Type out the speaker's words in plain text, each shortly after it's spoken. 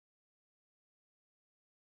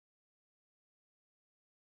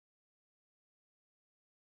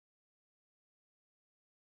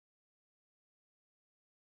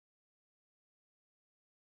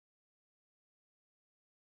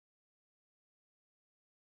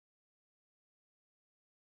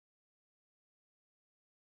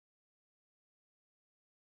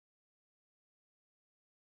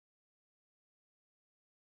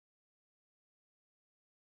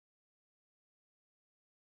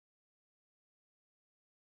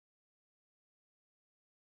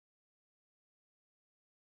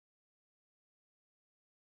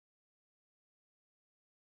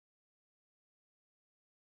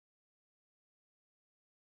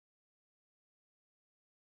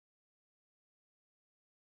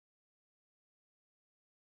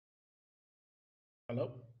Hello?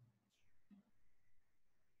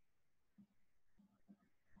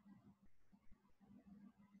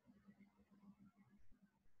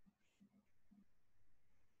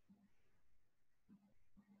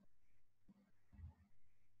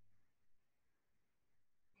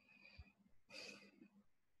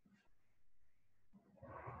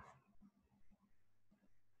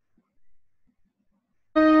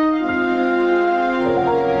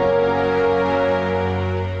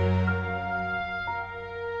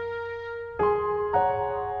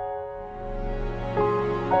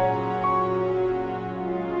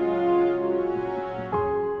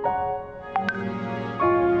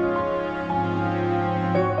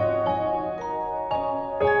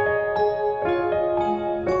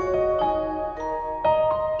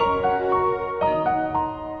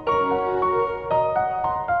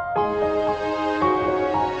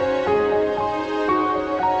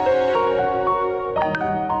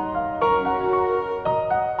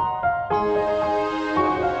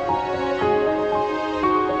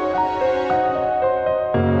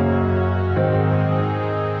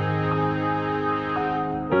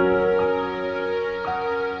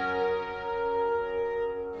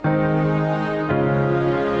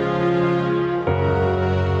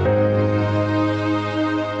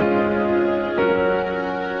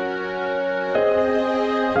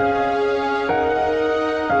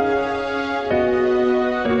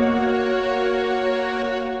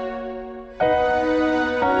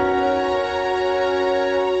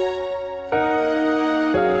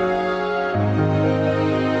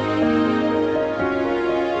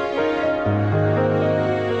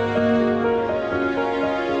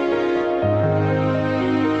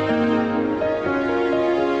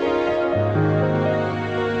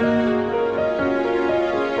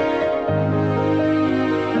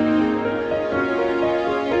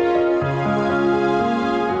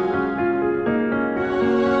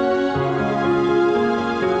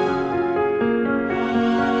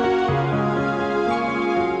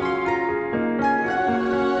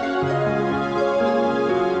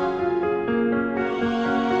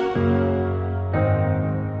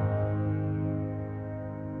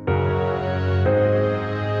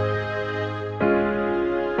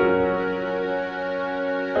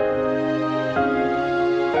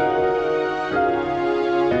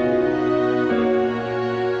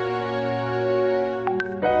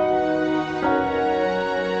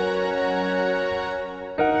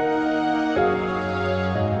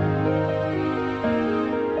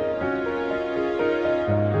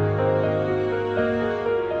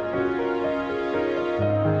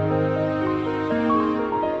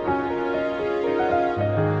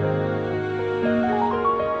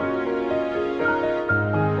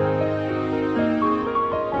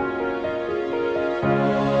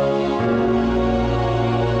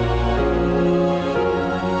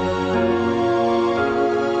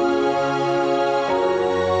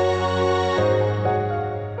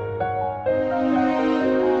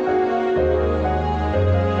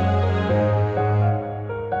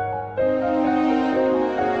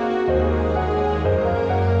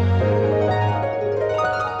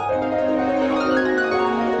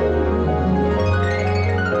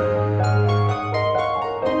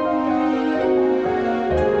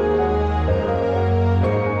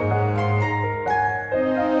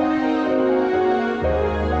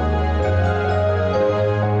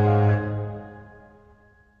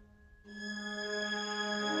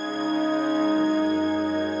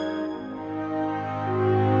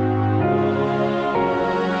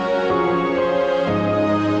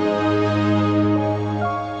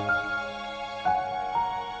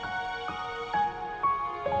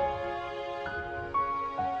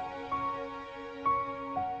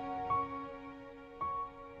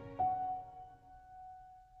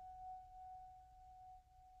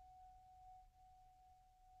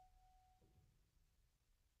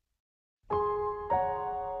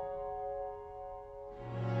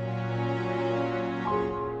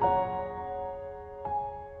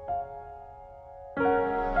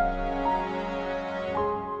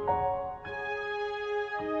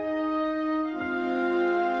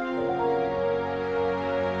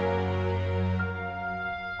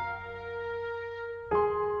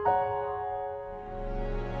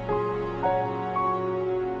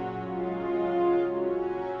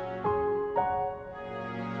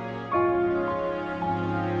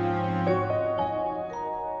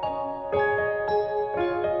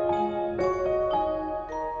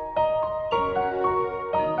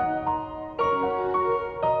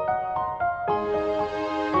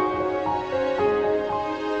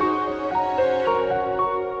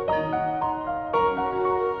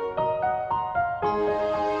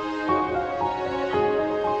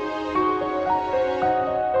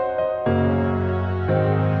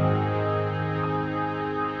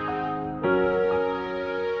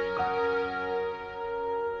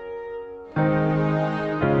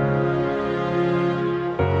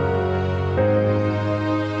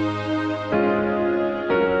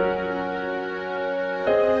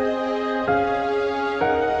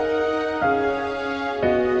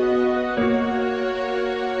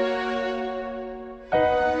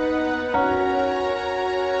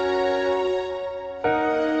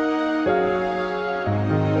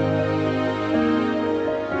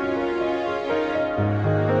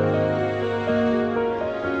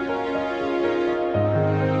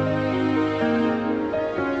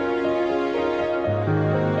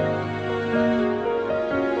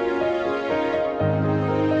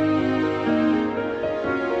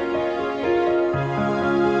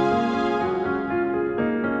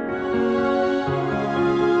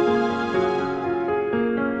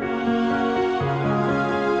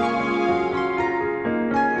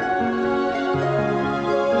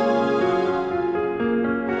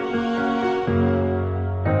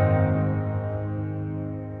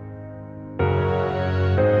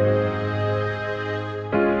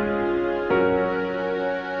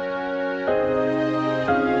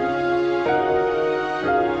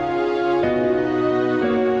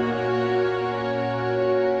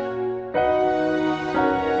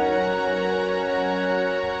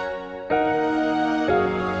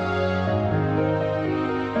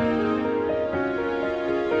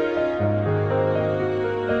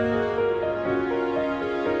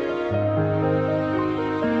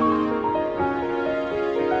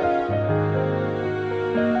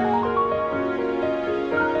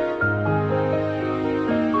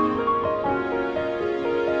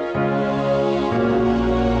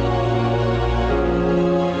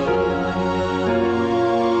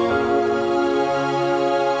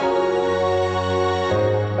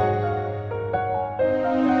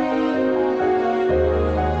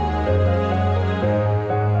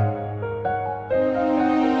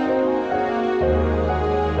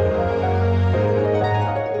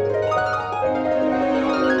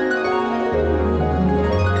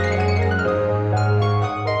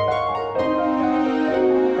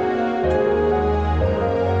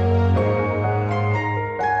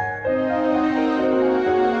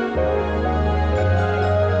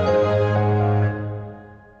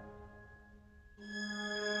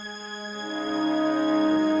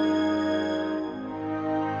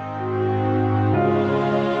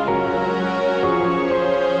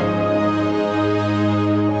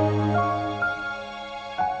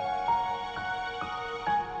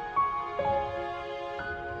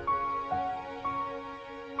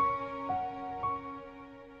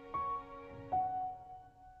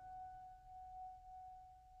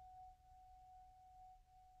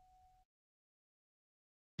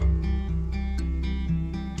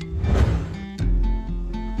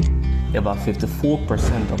 About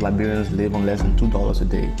 54% of Liberians live on less than $2 a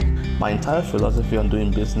day. My entire philosophy on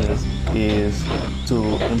doing business is to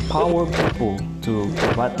empower people, to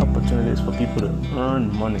provide opportunities for people to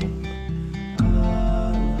earn money.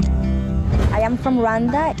 I am from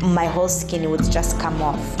Rwanda. My whole skin would just come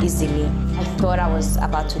off easily. I thought I was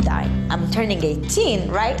about to die. I'm turning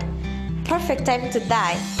 18, right? Perfect time to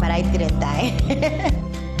die, but I didn't die.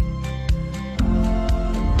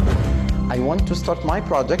 I want to start my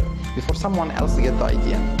project before someone else gets the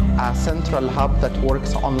idea. A central hub that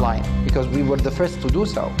works online, because we were the first to do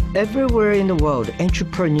so. Everywhere in the world,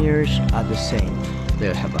 entrepreneurs are the same.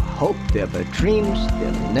 They have a hope, they have a dreams,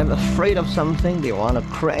 they're never afraid of something they want to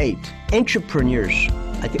create. Entrepreneurs,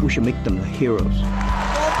 I think we should make them the heroes.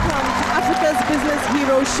 Welcome to Africa's Business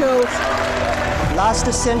Hero Show. Last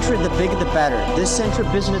century, the bigger the better. This century,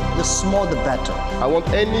 business, the small the better. I want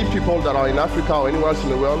any people that are in Africa or anywhere else in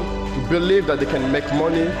the world to believe that they can make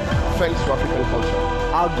money thanks to African culture.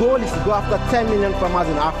 Our goal is to go after 10 million farmers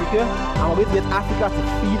in Africa, and we get Africa to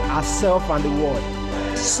feed ourselves and the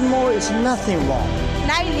world. Small is nothing wrong.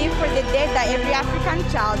 And I live for the day that every African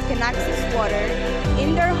child can access water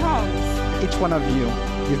in their homes. Each one of you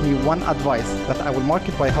give me one advice that I will mark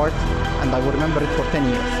it by heart and I will remember it for 10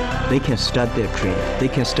 years. They can start their dream, they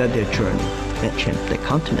can start their journey and change the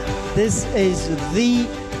continent. This is the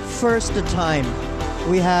first time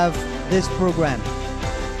we have this program,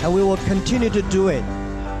 and we will continue to do it.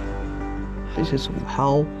 This is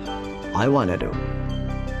how I want to do.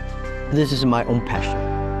 This is my own passion.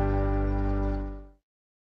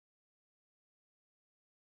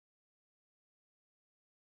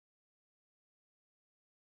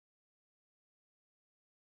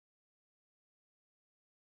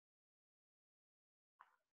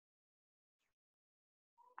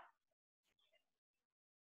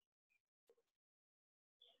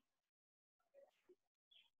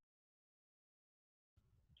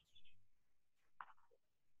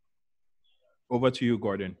 Over to you,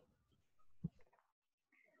 Gordon.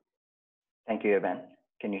 Thank you, Evan.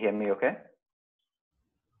 Can you hear me okay?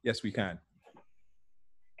 Yes, we can.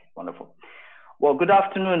 Wonderful. Well, good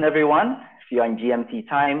afternoon, everyone. If you're in GMT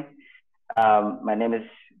time, my name is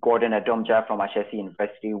Gordon Adomja from Ashesi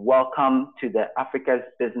University. Welcome to the Africa's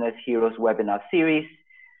Business Heroes webinar series.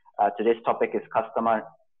 Today's topic is customer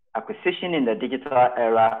acquisition in the digital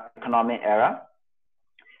era, economic era.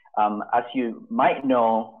 As you might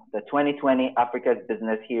know, the 2020 Africa's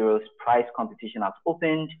Business Heroes prize competition has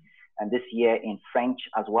opened, and this year in French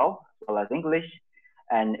as well as English.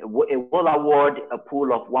 And it will award a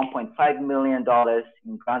pool of $1.5 million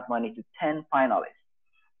in grant money to 10 finalists.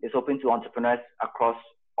 It's open to entrepreneurs across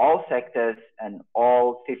all sectors and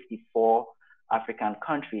all 54 African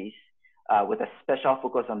countries, with a special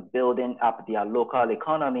focus on building up their local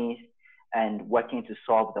economies and working to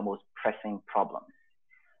solve the most pressing problems.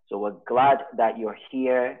 So we're glad that you're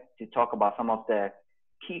here to talk about some of the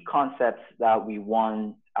key concepts that we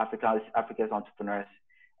want Africa's entrepreneurs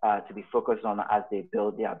to be focused on as they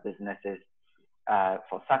build their businesses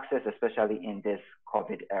for success, especially in this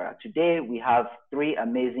COVID era. Today, we have three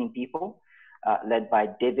amazing people led by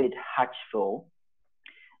David Hatchfield.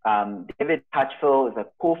 David Hatchfield is a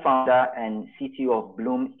co-founder and CTO of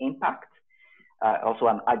Bloom Impact, also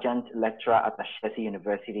an adjunct lecturer at Ashesi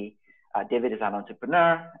University. David is an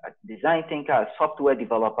entrepreneur, a design thinker, a software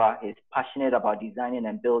developer. He's passionate about designing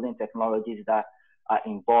and building technologies that are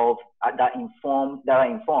informed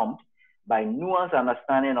by nuanced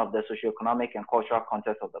understanding of the socioeconomic and cultural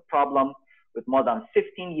context of the problem. With more than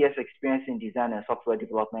 15 years experience in design and software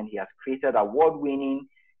development, he has created award-winning,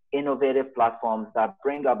 innovative platforms that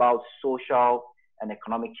bring about social and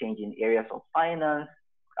economic change in areas of finance,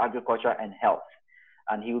 agriculture, and health.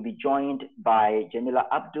 And he will be joined by Jamila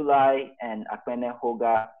Abdullahi and Akpene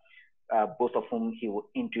Hoga, both of whom he will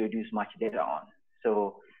introduce much later on.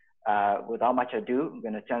 So without much ado, I'm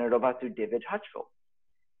going to turn it over to David Hatchfield.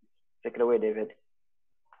 Take it away, David.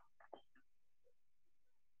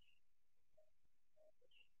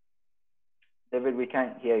 David, we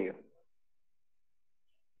can't hear you.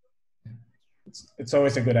 It's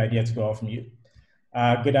always a good idea to go off mute.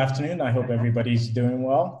 Good afternoon. I hope everybody's doing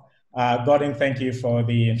well. Gordon, thank you for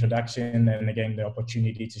the introduction and again the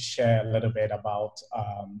opportunity to share a little bit about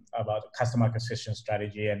customer acquisition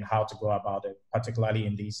strategy and how to go about it, particularly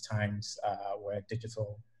in these times where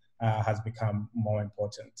digital has become more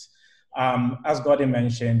important. As Gordon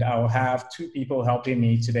mentioned, I'll have two people helping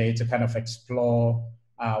me today to kind of explore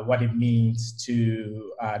what it means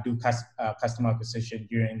to do customer acquisition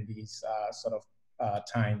during these sort of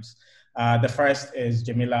times. The first is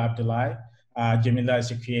Jamila Abdullahi. Jamila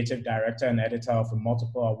is a creative director and editor of a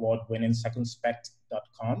multiple award-winning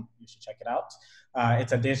circumspect.com. You should check it out.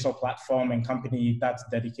 It's a digital platform and company that's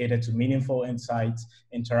dedicated to meaningful insights,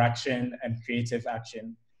 interaction, and creative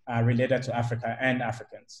action related to Africa and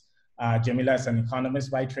Africans. Jamila is an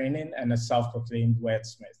economist by training and a self-proclaimed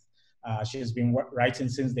wordsmith. She has been writing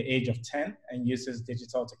since the age of 10 and uses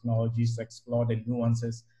digital technologies to explore the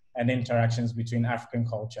nuances and interactions between African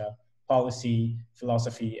culture, policy,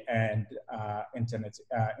 philosophy, and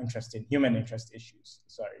human interest issues.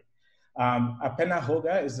 Sorry. Akpene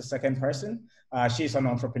Hoga is the second person. She's an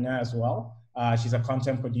entrepreneur as well. She's a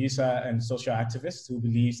content producer and social activist who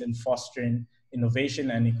believes in fostering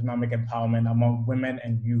innovation and economic empowerment among women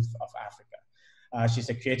and youth of Africa. She's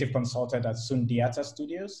a creative consultant at Sundiata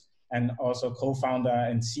Studios and also co-founder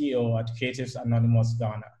and CEO at Creatives Anonymous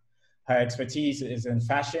Ghana. Her expertise is in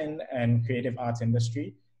fashion and creative arts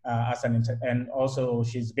industry, and also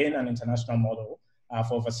she's been an international model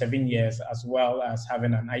for over 7 years, as well as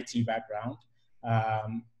having an IT background,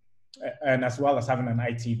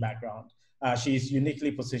 she's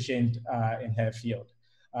uniquely positioned in her field.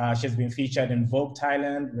 She's been featured in Vogue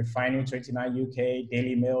Thailand, Refinery 29 UK,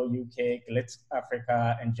 Daily Mail UK, Glitz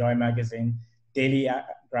Africa, Enjoy Magazine, Daily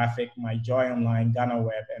Graphic, My Joy Online, Ghana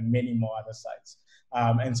Web, and many more other sites.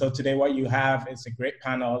 And so today what you have is a great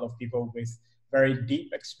panel of people with very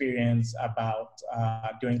deep experience about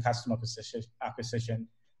doing customer acquisition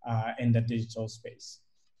in the digital space.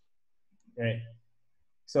 Great.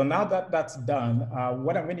 So now that that's done,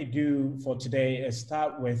 what I'm going to do for today is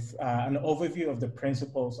start with an overview of the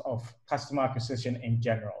principles of customer acquisition in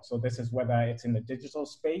general. So this is whether it's in the digital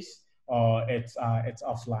space or it's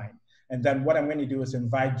offline. And then what I'm going to do is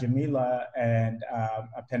invite Jamila and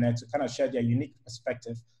Akpene to kind of share their unique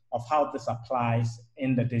perspective of how this applies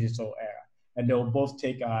in the digital era. And they'll both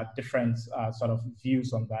take different sort of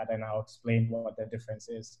views on that, and I'll explain what the difference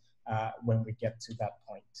is when we get to that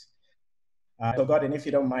point. So Gordon, if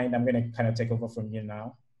you don't mind, I'm going to kind of take over from you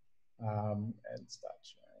now and start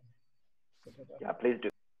sharing. Yeah, please do.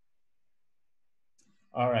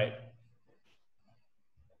 All right.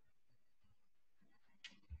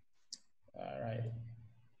 All right.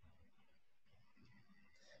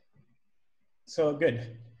 So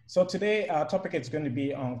good. So today our topic is going to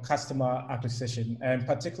be on customer acquisition, and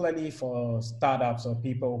particularly for startups or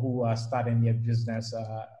people who are starting their business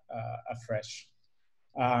afresh.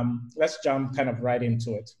 Let's jump kind of right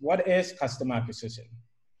into it. What is customer acquisition?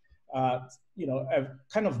 a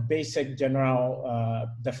kind of basic general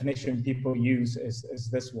definition people use is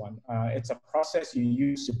this one. It's a process you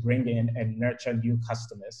use to bring in and nurture new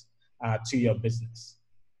customers to your business.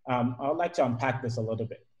 I would like to unpack this a little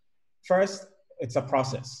bit. First, it's a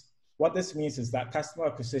process. What this means is that customer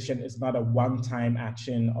acquisition is not a one-time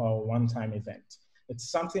action or one-time event. It's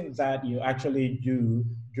something that you actually do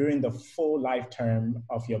during the full life term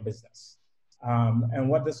of your business. And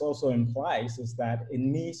what this also implies is that it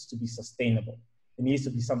needs to be sustainable. It needs to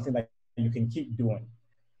be something that you can keep doing.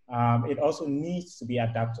 It also needs to be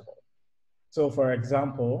adaptable. So for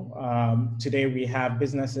example, today we have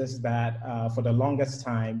businesses that for the longest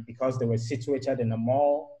time, because they were situated in a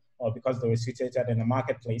mall or because they were situated in a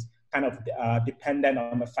marketplace, kind of dependent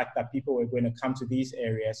on the fact that people were going to come to these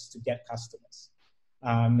areas to get customers.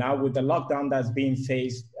 Now with the lockdown that's being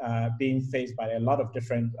faced by a lot of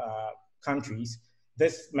different countries,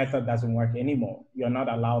 this method doesn't work anymore. You're not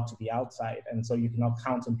allowed to be outside. And so you cannot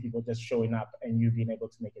count on people just showing up and you being able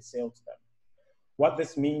to make a sale to them. What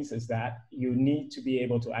this means is that you need to be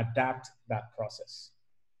able to adapt that process.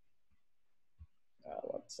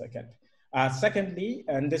 One second. Secondly,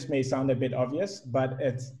 and this may sound a bit obvious, but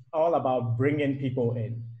it's all about bringing people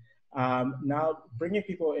in. Now, bringing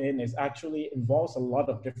people in involves a lot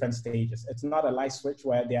of different stages. It's not a light switch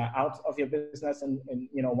where they are out of your business and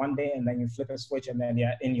one day and then you flip a switch and then they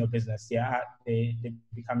are in your business. They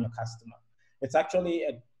become your customer. It's actually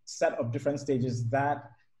a set of different stages that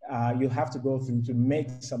you have to go through to make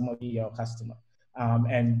somebody your customer.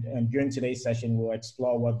 And during today's session, we'll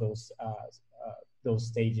explore what those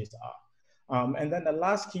stages are. And then the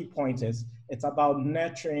last key point is it's about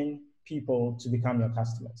nurturing people to become your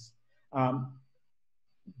customers.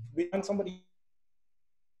 We want somebody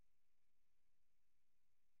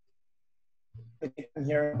to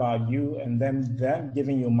hear about you and then them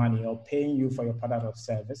giving you money or paying you for your product or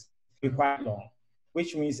service for quite long,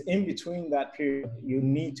 which means in between that period, you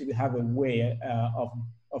need to have a way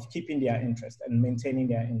of keeping their interest and maintaining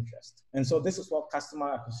their interest. And so this is what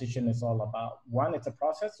customer acquisition is all about. One, it's a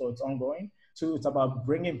process, so it's ongoing. Two, it's about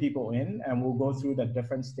bringing people in, and we'll go through the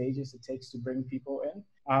different stages it takes to bring people in.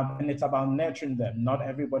 And it's about nurturing them. Not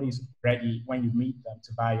everybody's ready when you meet them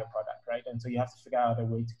to buy your product, right? And so you have to figure out a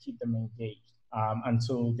way to keep them engaged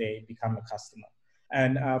until they become a customer.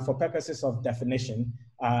 And for purposes of definition,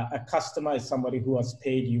 a customer is somebody who has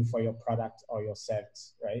paid you for your product or your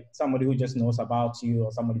service, right? Somebody who just knows about you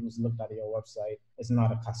or somebody who's looked at your website is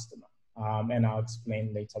not a customer. And I'll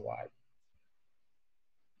explain later why.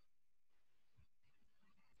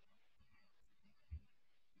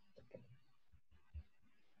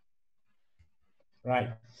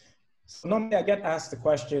 Right. So normally I get asked the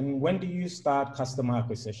question, when do you start customer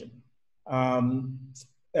acquisition?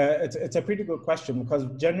 It's a pretty good question because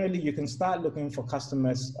generally you can start looking for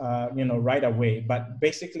customers, right away. But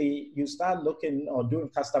basically, you start looking or doing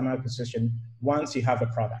customer acquisition once you have a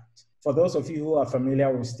product. For those of you who are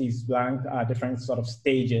familiar with Steve's Blank, different sort of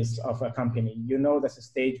stages of a company, there's a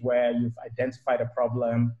stage where you've identified a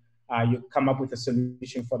problem, you come up with a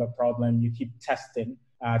solution for the problem, you keep testing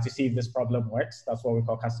to see if this problem works. That's what we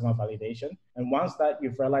call customer validation. And once that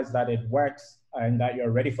you've realized that it works and that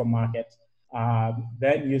you're ready for market,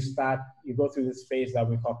 then you go through this phase that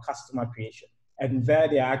we call customer creation. And there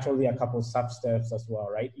are actually a couple of sub-steps as well,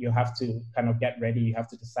 right? You have to kind of get ready. You have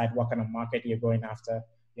to decide what kind of market you're going after.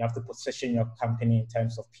 You have to position your company in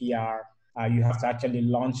terms of PR. You have to actually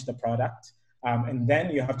launch the product. And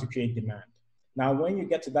then you have to create demand. Now, when you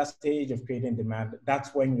get to that stage of creating demand,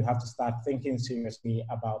 that's when you have to start thinking seriously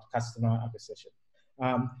about customer acquisition.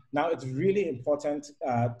 Now, it's really important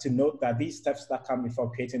to note that these steps that come before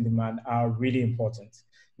creating demand are really important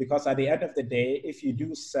because at the end of the day, if you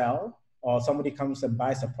do sell or somebody comes and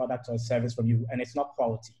buys a product or service from you and it's not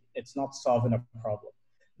quality, it's not solving a problem,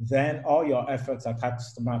 then all your efforts at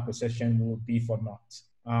customer acquisition will be for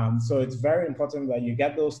naught. So it's very important that you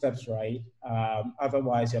get those steps right.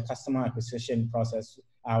 Otherwise, your customer acquisition process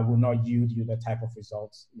will not yield you the type of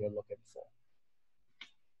results you're looking for.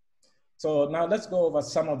 So now let's go over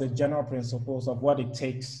some of the general principles of what it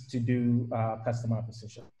takes to do customer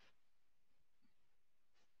acquisition.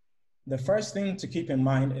 The first thing to keep in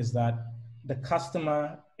mind is that the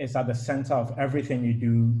customer is at the center of everything you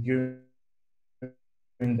do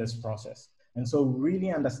during this process. And so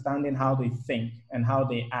really understanding how they think and how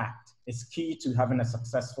they act is key to having a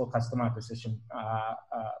successful customer acquisition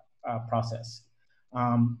process.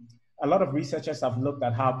 A lot of researchers have looked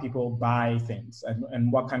at how people buy things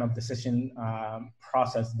and what kind of decision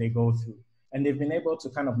process they go through. And they've been able to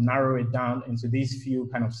kind of narrow it down into these few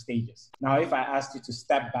kind of stages. Now, if I asked you to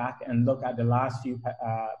step back and look at the last few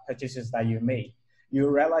purchases that you made, you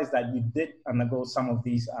realize that you did undergo some of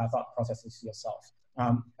these thought processes yourself.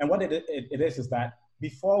 And what it is that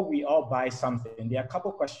before we all buy something, there are a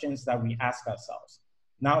couple questions that we ask ourselves.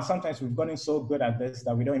 Now, sometimes we've gotten so good at this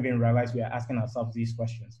that we don't even realize we are asking ourselves these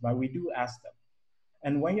questions, but we do ask them.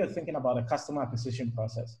 And when you're thinking about a customer acquisition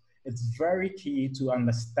process, it's very key to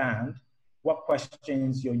understand what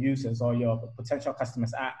questions your users or your potential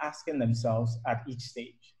customers are asking themselves at each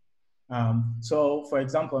stage. So, for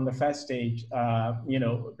example, on the first stage, let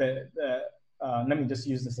me just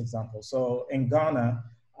use this example. So, in Ghana,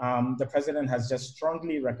 the president has just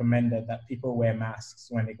strongly recommended that people wear masks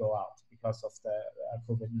when they go out because of the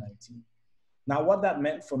COVID-19. Now, what that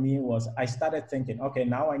meant for me was I started thinking, okay,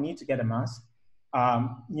 now I need to get a mask.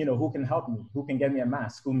 Who can help me? Who can get me a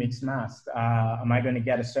mask? Who makes masks? Am I going to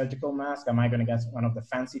get a surgical mask? Am I going to get one of the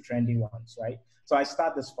fancy, trendy ones, right? So I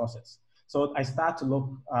start this process. So I start to look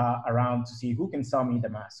around to see who can sell me the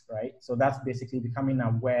mask, right? So that's basically becoming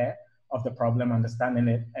aware of the problem, understanding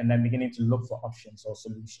it, and then beginning to look for options or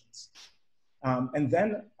solutions. And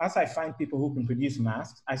then as I find people who can produce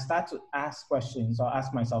masks, I start to ask questions or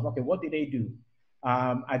ask myself, okay, what do they do?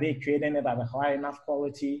 Are they creating it at a high enough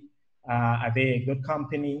quality? Are they a good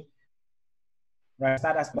company? Right, I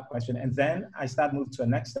start asking that question, and then I start moving to a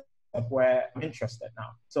next step where I'm interested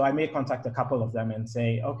now. So I may contact a couple of them and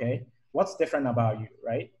say, okay, what's different about you,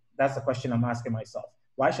 right? That's the question I'm asking myself.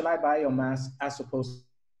 Why should I buy your mask as opposed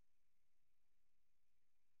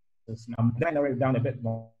to this? I'm going to narrow it down a bit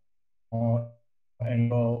more and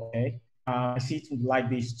go, okay, I see to like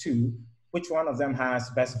these two. Which one of them has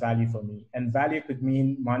best value for me? And value could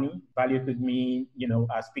mean money. Value could mean,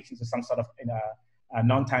 speaking to some sort of a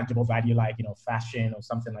non-tangible value like, fashion or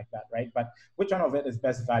something like that, right? But which one of it is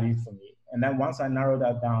best value for me? And then once I narrow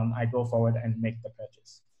that down, I go forward and make the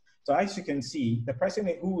purchase. So as you can see, the person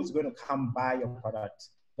who is going to come buy your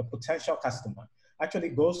product, the potential customer, actually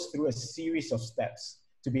goes through a series of steps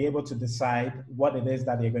to be able to decide what it is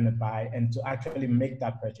that they're going to buy and to actually make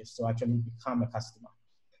that purchase, to actually become a customer.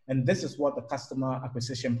 And this is what the customer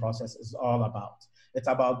acquisition process is all about. It's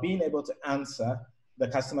about being able to answer the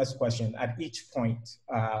customer's question at each point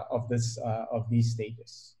of these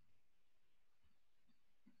stages.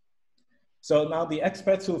 So now the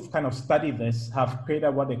experts who've kind of studied this have created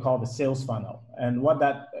what they call the sales funnel.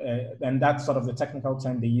 And that's sort of the technical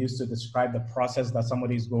term they use to describe the process that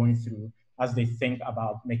somebody is going through as they think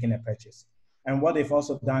about making a purchase. And what they've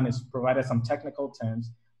also done is provided some technical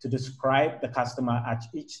terms to describe the customer at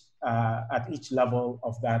each level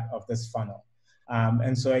of this funnel.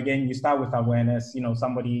 And so again, you start with awareness.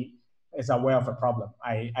 Somebody is aware of a problem.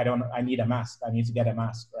 I need a mask. I need to get a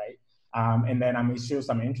mask, right? And then I may show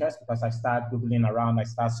some interest because I start Googling around, I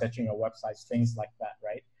start searching your websites, things like that,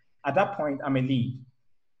 right? At that point, I'm a lead.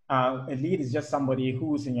 A lead is just somebody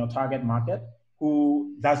who's in your target market,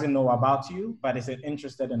 who doesn't know about you, but is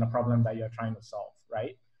interested in the problem that you're trying to solve,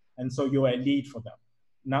 right? And so you're a lead for them.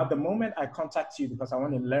 Now, the moment I contact you because I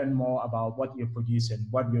want to learn more about what you're producing,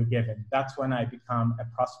 what you're giving, that's when I become a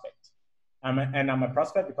prospect. And I'm a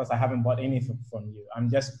prospect because I haven't bought anything from you. I'm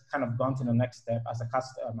just kind of gone to the next step as a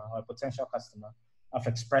customer or a potential customer of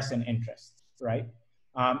expressing interest, right?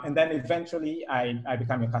 And then eventually I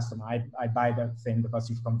become your customer. I buy that thing because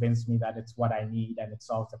you've convinced me that it's what I need and it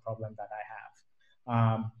solves the problem that I have.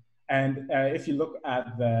 If you look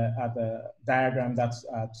at the diagram that's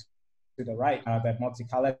to the right, that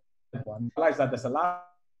multicolored one, realize that there's a last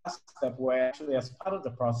step where actually as part of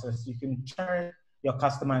the process, you can turn your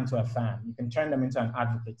customer into a fan. You can turn them into an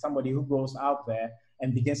advocate, somebody who goes out there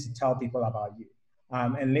and begins to tell people about you.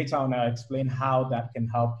 And later on, I'll explain how that can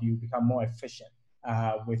help you become more efficient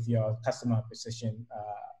with your customer acquisition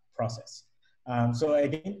process. So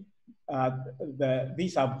again,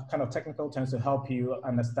 these are kind of technical terms to help you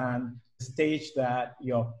understand the stage that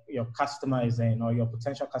your customer is in or your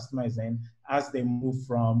potential customer is in as they move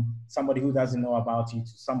from somebody who doesn't know about you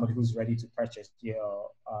to somebody who's ready to purchase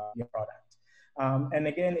your product. And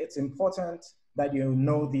again, it's important that you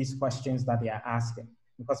know these questions that they are asking,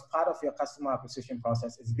 because part of your customer acquisition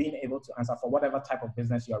process is being able to answer for whatever type of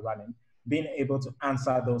business you're running, being able to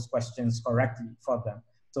answer those questions correctly for them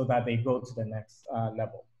so that they go to the next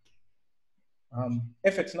level.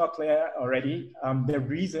 If it's not clear already, the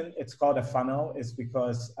reason it's called a funnel is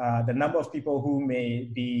because the number of people who may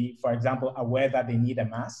be, for example, aware that they need a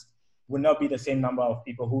mask will not be the same number of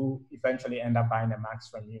people who eventually end up buying a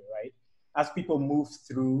mask from you, right? As people move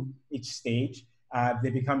through each stage,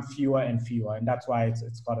 they become fewer and fewer, and that's why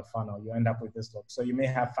it's called a funnel. You end up with this look. So you may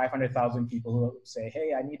have 500,000 people who say,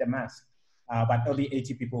 hey, I need a mask, but only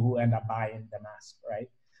 80 people who end up buying the mask, right?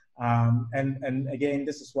 And again,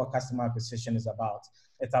 this is what customer acquisition is about.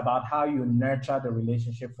 It's about how you nurture the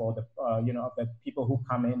relationship for the, the people who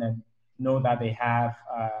come in and know that they have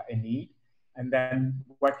a need, and then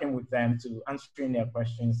working with them to answering their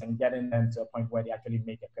questions and getting them to a point where they actually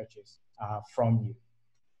make a purchase from you.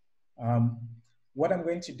 What I'm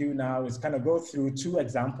going to do now is kind of go through 2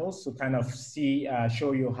 examples to kind of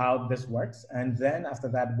show you how this works. And then after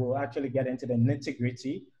that, we'll actually get into the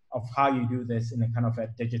nitty-gritty of how you do this in a kind of a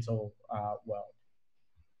digital world.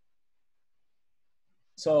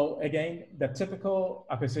 So again, the typical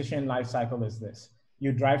acquisition lifecycle is this.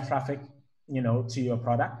 You drive traffic, to your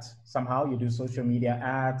product. Somehow you do social media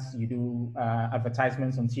ads, you do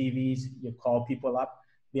advertisements on TVs, you call people up.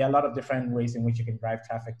 There are a lot of different ways in which you can drive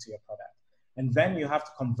traffic to your product. And then you have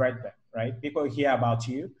to convert them, right? People hear about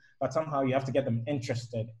you, but somehow you have to get them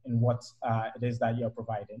interested in what it is that you're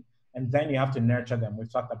providing. And then you have to nurture them.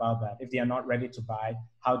 We've talked about that. If they are not ready to buy,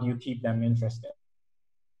 how do you keep them interested?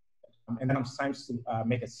 And then sometimes to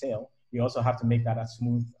make a sale, you also have to make that as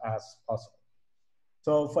smooth as possible.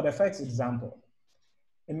 So for the first example,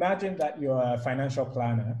 imagine that you're a financial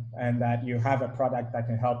planner and that you have a product that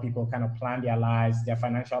can help people kind of plan their lives, their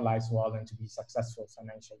financial lives well, and to be successful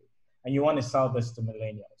financially. And you want to sell this to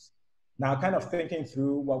millennials. Now, kind of thinking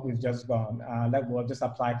through what we've just gone, we'll just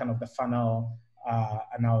apply kind of the funnel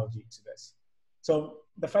analogy to this. So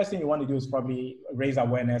the first thing you want to do is probably raise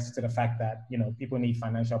awareness to the fact that, people need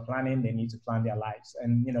financial planning, they need to plan their lives.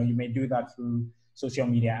 And, you may do that through social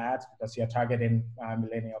media ads because you're targeting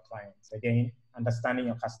millennial clients. Again, understanding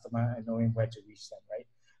your customer and knowing where to reach them,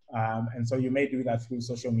 right? And so you may do that through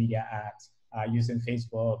social media ads using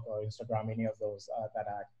Facebook or Instagram, any of those that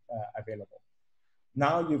are available.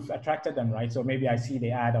 Now you've attracted them, right? So maybe I see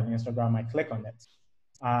the ad on Instagram, I click on it.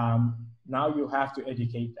 Now you have to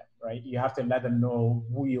educate them, right? You have to let them know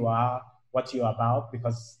who you are, what you're about,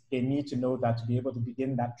 because they need to know that to be able to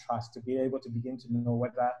begin that trust, to be able to begin to know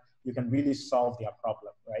whether you can really solve their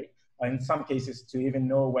problem, right? Or in some cases, to even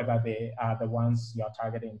know whether they are the ones you're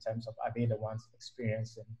targeting in terms of, are they the ones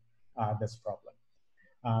experiencing this problem?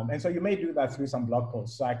 And so you may do that through some blog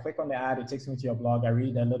posts. So I click on the ad, it takes me to your blog, I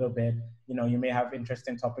read a little bit. You may have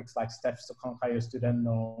interesting topics like steps to conquer your student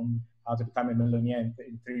loan, how to become a millionaire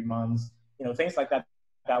in 3 months, things like that,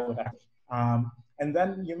 that would happen. And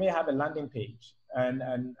then you may have a landing page.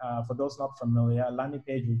 And for those not familiar, a landing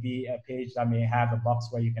page would be a page that may have a box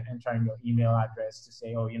where you can enter in your email address to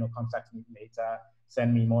say, oh, contact me later,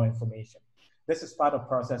 send me more information. This is part of the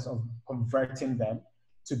process of converting them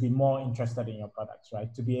to be more interested in your products,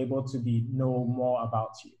 right? To be able to know more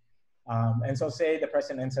about you. And so say the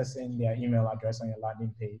person enters in their email address on your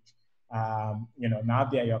landing page. Now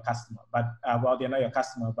they're your customer, but well, they're not your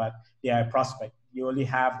customer, but they are a prospect. You only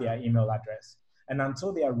have their email address. And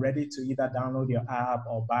until they are ready to either download your app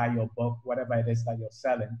or buy your book, whatever it is that you're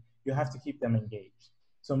selling, you have to keep them engaged.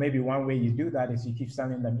 So maybe one way you do that is you keep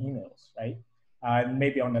sending them emails, right?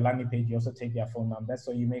 Maybe on the landing page, you also take their phone number,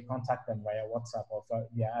 so you may contact them via WhatsApp or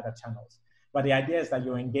via other channels. But the idea is that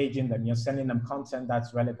you're engaging them, you're sending them content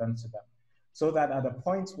that's relevant to them, so that at the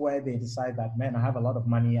point where they decide that, man, I have a lot of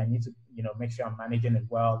money, I need to make sure I'm managing it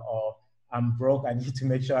well, or I'm broke, I need to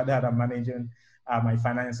make sure that I'm managing my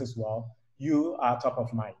finances well, you are top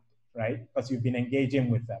of mind, right? Because you've been engaging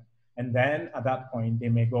with them. And then at that point, they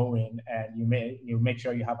may go in and you make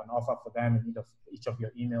sure you have an offer for them in each of your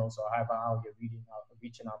emails or however how you're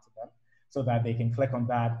reaching out to them, so that they can click on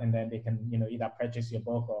that and then they can either purchase your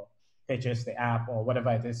book or purchase the app or whatever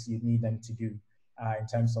it is you need them to do in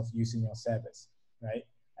terms of using your service, right?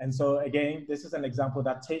 And so again, this is an example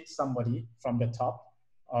that takes somebody from the top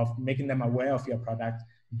of making them aware of your product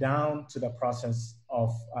down to the process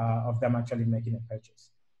of them actually making a purchase.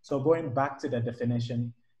 So going back to the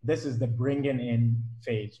definition, this is the bringing in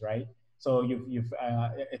phase, right? So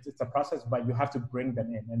it's a process, but you have to bring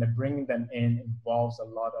them in, and the bringing them in involves a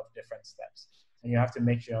lot of different steps, and you have to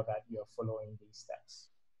make sure that you're following these steps.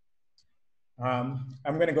 I'm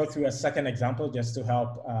going to go through a second example just to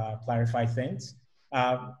help clarify things.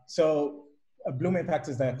 So Bloom Impact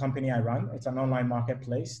is the company I run. It's an online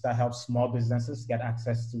marketplace that helps small businesses get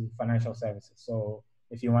access to financial services. So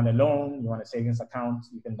if you want a loan, you want a savings account,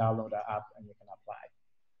 you can download the app and you can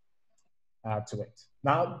apply to it.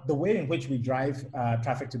 Now, the way in which we drive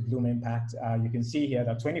traffic to Bloom Impact, you can see here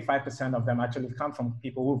that 25% of them actually come from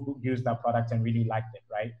people who used that product and really liked it,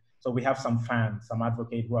 right? So we have some fans, some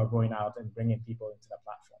advocates who are going out and bringing people into the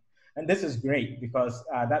platform. And this is great because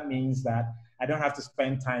that means that I don't have to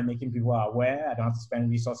spend time making people aware. I don't have to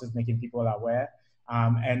spend resources making people aware.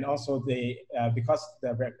 And also because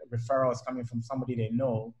the referral is coming from somebody they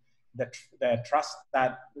know, the trust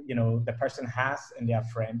that the person has in their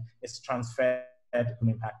friend is transferred to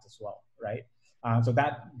impact as well, right? So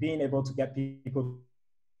that being able to get people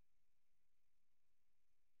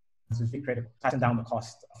is really critical, cutting down the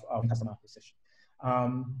cost of customer acquisition.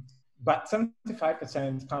 But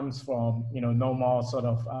 75% comes from normal sort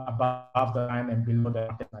of above the line and below the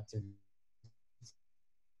line activities.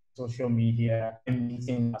 Social media,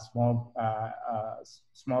 meeting small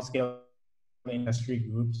scale industry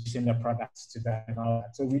groups, using the products to them and all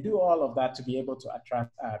that. So we do all of that to be able to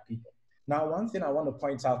attract people. Now, one thing I want to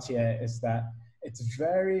point out here is that it's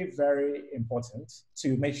very, very important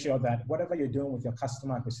to make sure that whatever you're doing with your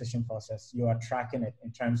customer acquisition process, you are tracking it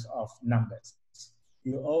in terms of numbers.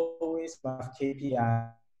 You always have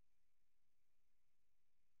KPI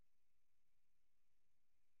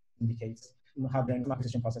indicates how the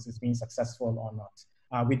acquisition process is being successful or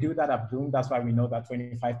not. We do that at Bloom. That's why we know that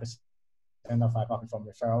 25% of our come from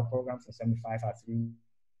referral programs and 75 are through.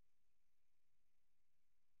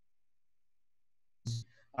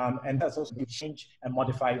 And that's also to change and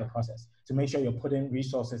modify your process to make sure you're putting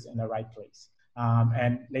resources in the right place.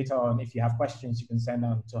 And later on, if you have questions, you can send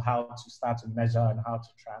them to how to start to measure and how to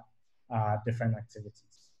track different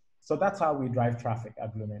activities. So that's how we drive traffic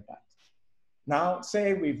at Bloom Impact. Now,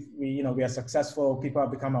 say we are successful, people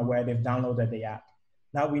have become aware, they've downloaded the app.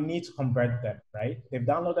 Now we need to convert them, right? They've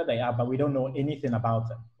downloaded the app, but we don't know anything about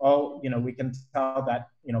them. Or, we can tell that,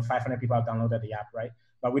 500 people have downloaded the app, right?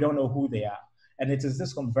 But we don't know who they are. And it is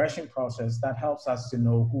this conversion process that helps us to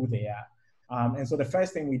know who they are. And so the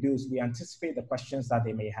first thing we do is we anticipate the questions that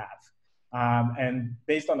they may have. And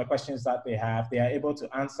based on the questions that they have, they are able to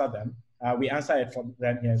answer them. We answer it for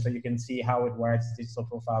them here, so you can see how it works, digital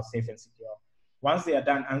profile, safe and secure. Once they are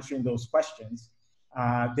done answering those questions,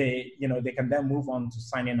 they can then move on to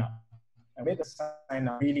signing up. And make the sign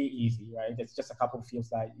up really easy, right? It's just a couple of fields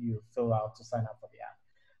that you fill out to sign up for the app.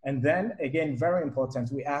 And then again, very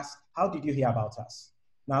important, we ask, how did you hear about us?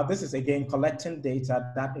 Now, this is again collecting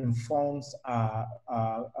data that informs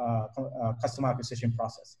customer acquisition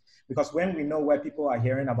process. Because when we know where people are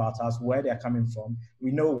hearing about us, where they're coming from, we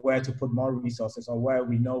know where to put more resources or where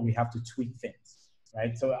we know we have to tweak things,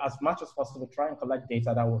 right? So as much as possible, try and collect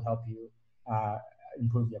data that will help you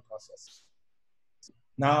improve your process.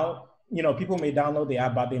 Now, people may download the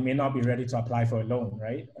app, but they may not be ready to apply for a loan,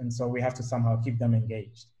 right? And so we have to somehow keep them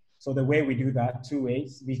engaged. So the way we do that, 2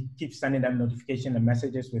 ways, we keep sending them notification and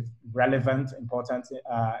messages with relevant, important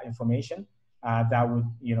information that would,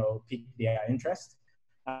 pique their interest.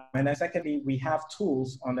 And then secondly, we have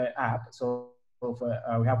tools on the app. So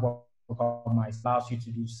we have what we call allows you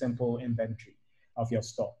to do simple inventory of your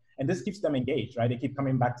store. And this keeps them engaged, right? They keep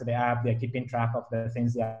coming back to the app. They're keeping track of the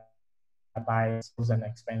things they are buying and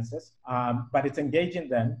expenses. But it's engaging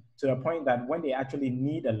them to the point that when they actually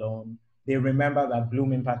need a loan, they remember that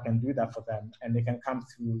Bloom Impact can do that for them, and they can come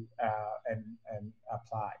through and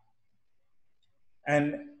apply.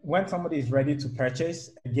 And when somebody is ready to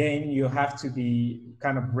purchase, again, you have to be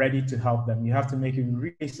kind of ready to help them. You have to make it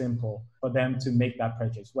really simple for them to make that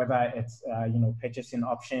purchase, whether it's purchasing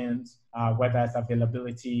options, whether it's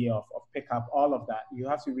availability of pickup, all of that. You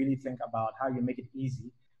have to really think about how you make it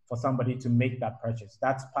easy for somebody to make that purchase.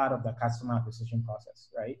 That's part of the customer acquisition process,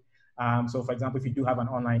 right? So for example, if you do have an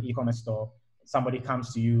online e-commerce store, somebody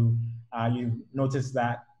comes to you, you notice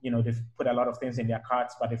that they've put a lot of things in their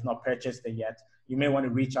carts, but they've not purchased it yet. You may want to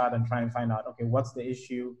reach out and try and find out, okay, what's the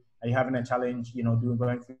issue? Are you having a challenge,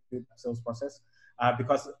 going through the sales process?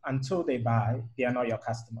 Because until they buy, they are not your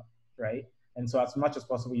customer, right? And so as much as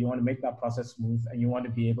possible, you want to make that process smooth and you want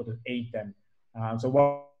to be able to aid them. So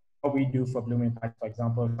what we do for Bloom Impact, for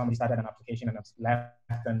example, if somebody started an application and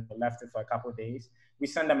left it for a couple of days, we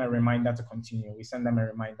send them a reminder to continue. We send them a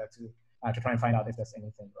reminder to try and find out if there's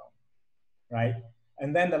anything wrong, right?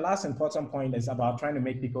 And then the last important point is about trying to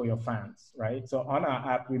make people your fans, right? So on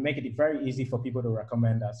our app, we make it very easy for people to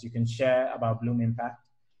recommend us. You can share about Bloom Impact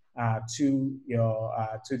their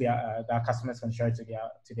customers can share it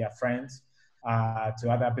to their friends, to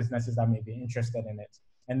other businesses that may be interested in it.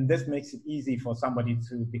 And this makes it easy for somebody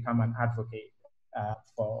to become an advocate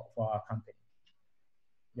for our company.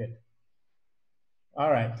 Good. All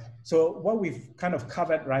right. So what we've kind of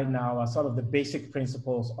covered right now are sort of the basic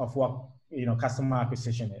principles of what customer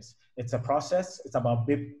acquisition is. It's a process. It's about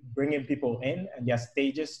bringing people in, and there are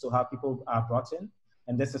stages to how people are brought in.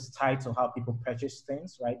 And this is tied to how people purchase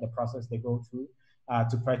things, right? The process they go through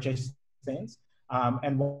to purchase things.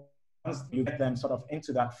 And once you get them sort of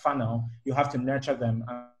into that funnel, you have to nurture them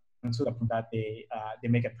until the point that they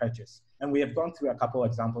make a purchase. And we have gone through a couple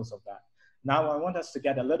examples of that. Now I want us to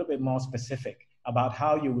get a little bit more specific about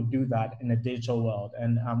how you would do that in the digital world.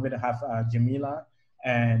 And I'm going to have Jamila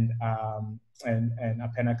and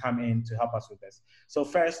Apena come in to help us with this. So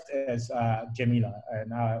first is Jamila,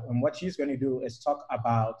 and what she's going to do is talk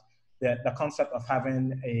about the concept of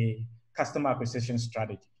having a customer acquisition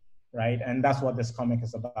strategy, right? And that's what this comic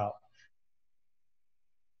is about.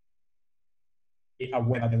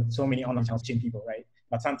 Aware that so many online channels change people, right?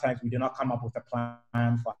 But sometimes we do not come up with a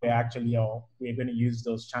plan for we're going to use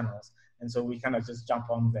those channels. And so we kind of just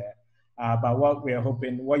jump on there. But what we're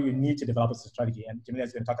hoping, what you need to develop is a strategy. And Jamila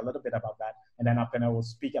is going to talk a little bit about that. And then Apena will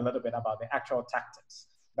speak a little bit about the actual tactics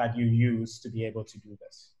that you use to be able to do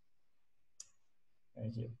this.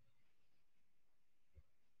 Thank you.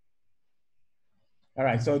 All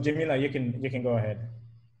right, so Jamila, you can go ahead.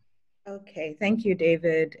 Okay, thank you,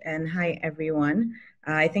 David, and hi, everyone.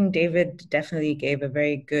 I think David definitely gave a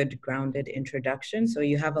very good grounded introduction, so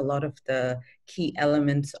you have a lot of the key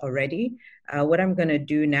elements already. What I'm going to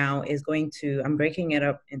do now is I'm breaking it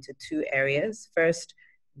up into two areas. First,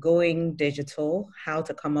 going digital, how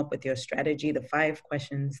to come up with your strategy, the 5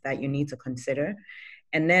 questions that you need to consider.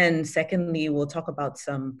 And then secondly, we'll talk about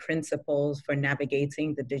some principles for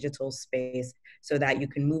navigating the digital space so that you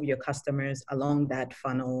can move your customers along that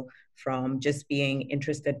funnel from just being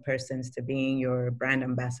interested persons to being your brand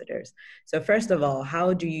ambassadors. So first of all,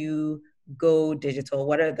 how do you go digital?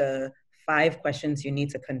 What are the 5 questions you need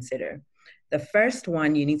to consider? The first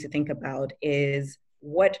one you need to think about is,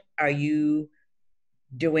 what are you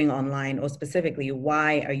doing online, or specifically,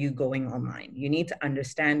 why are you going online? You need to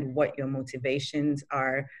understand what your motivations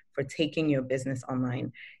are for taking your business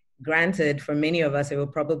online. Granted, for many of us, it will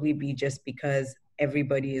probably be just because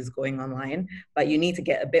everybody is going online, but you need to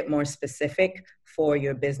get a bit more specific for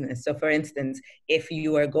your business. So for instance, if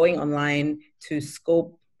you are going online to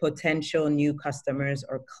scope potential new customers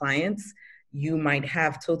or clients, you might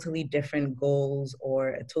have totally different goals or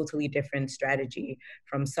a totally different strategy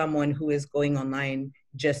from someone who is going online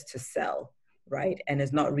just to sell, right? And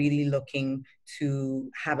is not really looking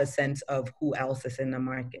to have a sense of who else is in the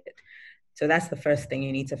market. So that's the first thing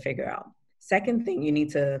you need to figure out. Second thing you need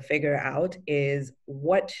to figure out is,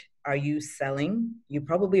 what are you selling? You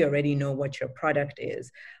probably already know what your product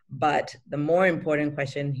is, but the more important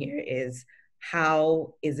question here is,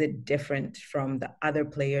 how is it different from the other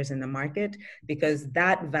players in the market? Because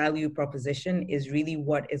that value proposition is really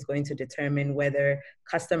what is going to determine whether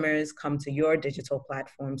customers come to your digital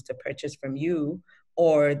platforms to purchase from you,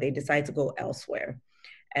 or they decide to go elsewhere.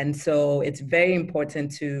 And so it's very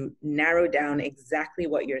important to narrow down exactly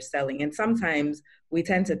what you're selling. And sometimes we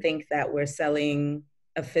tend to think that we're selling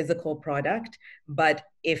a physical product, but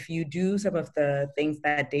if you do some of the things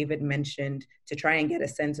that David mentioned to try and get a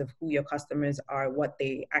sense of who your customers are, what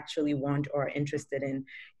they actually want or are interested in,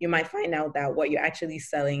 you might find out that what you're actually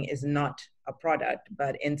selling is not a product,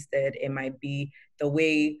 but instead it might be the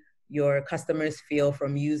way your customers feel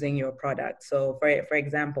from using your product. So for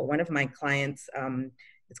example, one of my clients,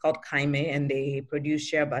 it's called Kaime, and they produce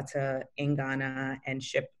shea butter in Ghana and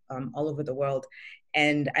ship all over the world.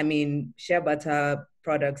 And I mean, shea butter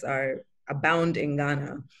products abound in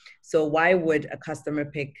Ghana. So why would a customer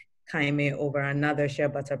pick Kaime over another shea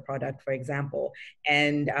butter product, for example?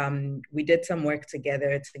 And we did some work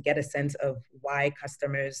together to get a sense of why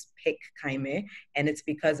customers pick Kaime, and it's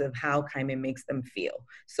because of how Kaime makes them feel.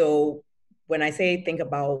 So when I say think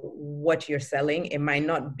about what you're selling, it might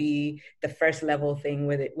not be the first level thing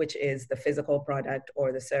with it, which is the physical product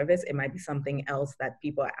or the service. It might be something else that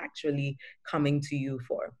people are actually coming to you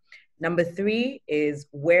for. Number 3 is,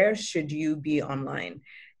 where should you be online?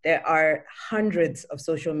 There are hundreds of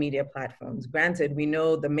social media platforms. Granted, we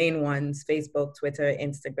know the main ones: Facebook, Twitter,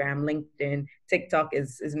 Instagram, LinkedIn, TikTok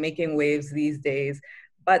is making waves these days,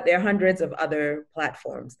 but there are hundreds of other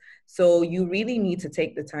platforms. So you really need to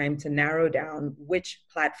take the time to narrow down which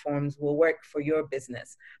platforms will work for your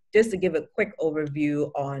business. Just to give a quick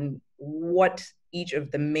overview on what each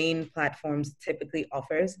of the main platforms typically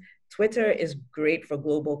offers, Twitter is great for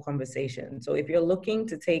global conversation. So if you're looking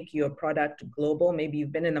to take your product global, maybe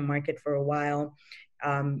you've been in the market for a while,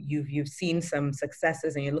 you've seen some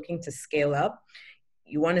successes and you're looking to scale up,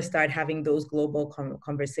 you want to start having those global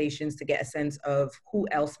conversations to get a sense of who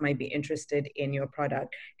else might be interested in your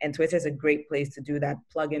product. And Twitter is a great place to do that,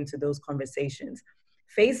 plug into those conversations.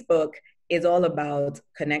 Facebook is all about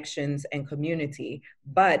connections and community.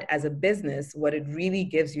 But as a business, what it really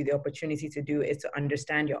gives you the opportunity to do is to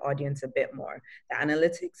understand your audience a bit more. The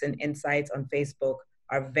analytics and insights on Facebook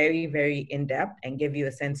are very, very in-depth and give you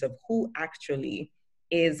a sense of who actually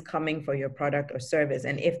is coming for your product or service,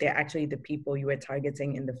 and if they're actually the people you were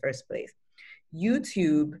targeting in the first place.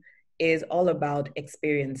 YouTube is all about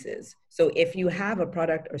experiences. So if you have a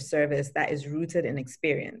product or service that is rooted in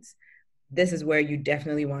experience, this is where you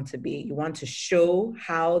definitely want to be. You want to show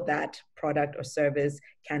how that product or service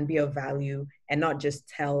can be of value and not just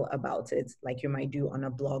tell about it like you might do on a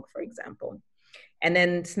blog, for example. And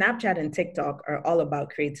then Snapchat and TikTok are all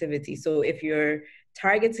about creativity. So if you're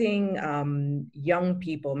targeting young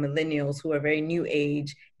people, millennials who are very new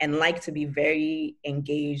age and like to be very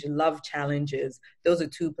engaged, love challenges, those are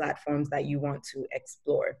two platforms that you want to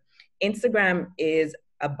explore. Instagram is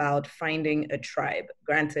about finding a tribe.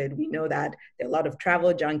 Granted, we know that there are a lot of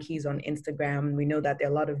travel junkies on Instagram. We know that there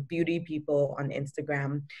are a lot of beauty people on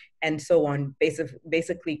Instagram and so on,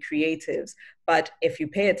 basically creatives. But if you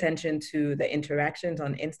pay attention to the interactions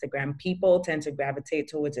on Instagram, people tend to gravitate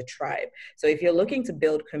towards a tribe. So if you're looking to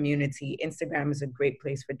build community, Instagram is a great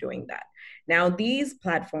place for doing that. Now, these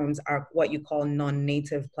platforms are what you call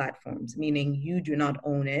non-native platforms, meaning you do not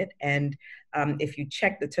own it. And if you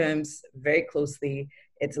check the terms very closely,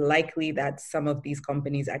 it's likely that some of these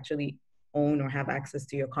companies actually own or have access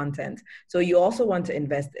to your content. So you also want to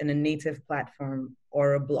invest in a native platform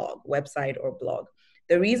or a blog, website or blog.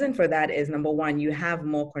 The reason for that is, number one, you have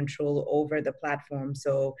more control over the platform.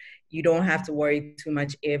 So you don't have to worry too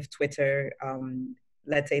much if Twitter,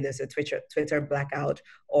 let's say there's a Twitter blackout,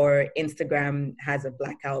 or Instagram has a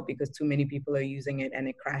blackout because too many people are using it and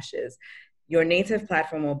it crashes. Your native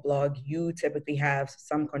platform or blog, you typically have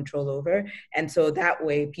some control over. And so that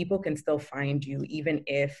way people can still find you even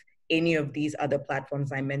if any of these other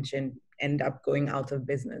platforms I mentioned end up going out of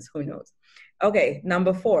business, who knows? Okay,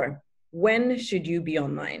 number 4, when should you be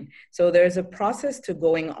online? So there's a process to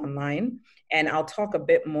going online, and I'll talk a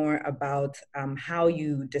bit more about how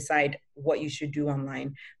you decide what you should do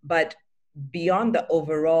online. But beyond the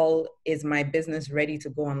overall, is my business ready to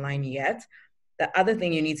go online yet? The other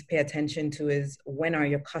thing you need to pay attention to is, when are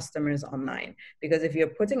your customers online? Because if you're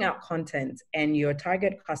putting out content and your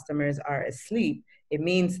target customers are asleep, it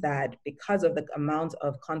means that because of the amount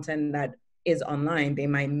of content that is online, they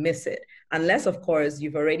might miss it. Unless, of course,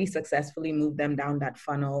 you've already successfully moved them down that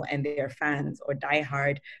funnel and they're fans or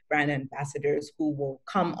diehard brand ambassadors who will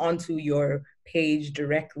come onto your page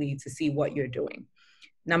directly to see what you're doing.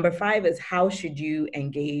 Number 5 is, how should you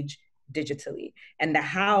engage digitally? And the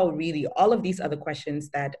how, really, all of these other questions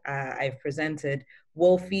that I've presented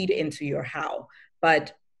will feed into your how.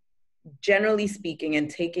 But generally speaking, and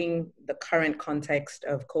taking the current context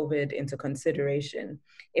of COVID into consideration,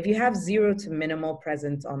 if you have 0 to minimal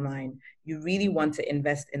presence online, you really want to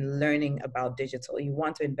invest in learning about digital. You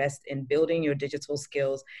want to invest in building your digital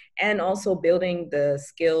skills and also building the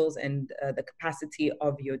skills and the capacity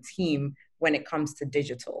of your team when it comes to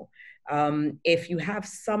digital. If you have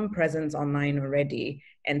some presence online already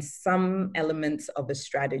and some elements of a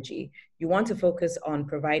strategy, you want to focus on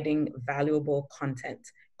providing valuable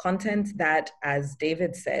content that, as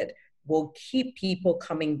David said, will keep people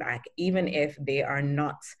coming back, even if they are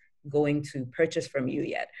not going to purchase from you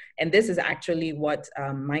yet. And this is actually what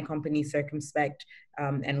my company Circumspect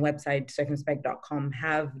and website circumspect.com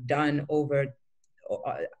have done over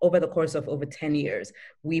the course of over 10 years.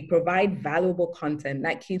 We provide valuable content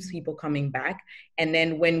that keeps people coming back. And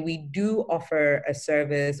then when we do offer a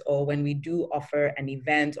service, or when we do offer an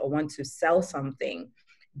event or want to sell something,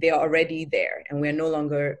 they're already there and we're no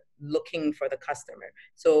longer looking for the customer.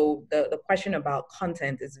 So the question about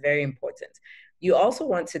content is very important. You also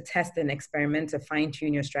want to test and experiment to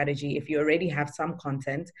fine-tune your strategy. If you already have some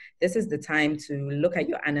content, this is the time to look at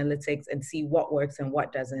your analytics and see what works and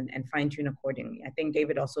what doesn't, and fine-tune accordingly. I think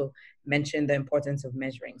David also mentioned the importance of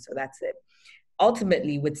measuring, so that's it.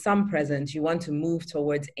 Ultimately, with some presence, you want to move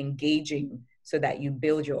towards engaging so that you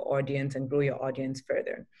build your audience and grow your audience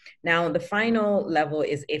further. Now, the final level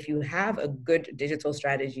is, if you have a good digital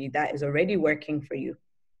strategy that is already working for you,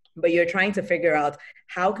 but you're trying to figure out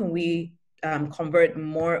how can we convert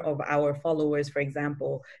more of our followers, for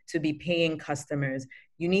example, to be paying customers,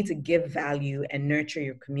 you need to give value and nurture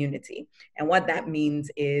your community. And what that means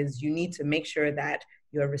is, you need to make sure that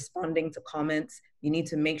you're responding to comments. You need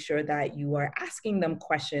to make sure that you are asking them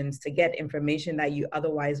questions to get information that you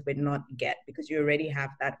otherwise would not get, because you already have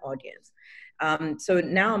that audience. So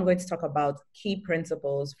now I'm going to talk about key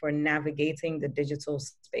principles for navigating the digital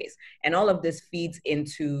space. And all of this feeds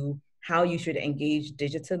into how you should engage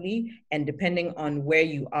digitally, and depending on where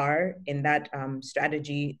you are in that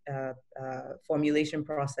strategy formulation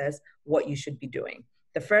process, what you should be doing.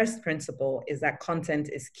 The first principle is that content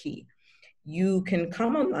is key. You can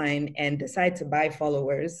come online and decide to buy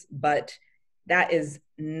followers, but that is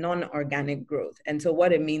non-organic growth. And so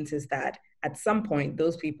what it means is that at some point,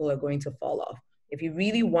 those people are going to fall off. If you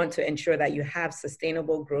really want to ensure that you have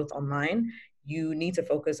sustainable growth online, you need to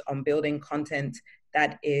focus on building content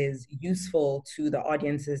that is useful to the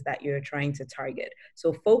audiences that you're trying to target.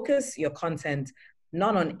 So focus your content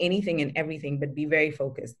not on anything and everything, but be very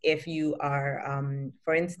focused. If you are,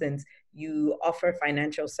 for instance, you offer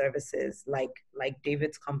financial services like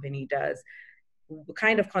David's company does, the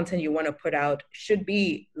kind of content you want to put out should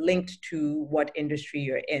be linked to what industry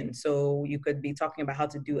you're in. So you could be talking about how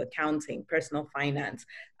to do accounting, personal finance,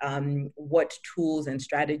 what tools and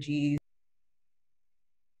strategies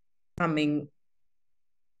coming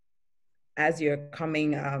as you're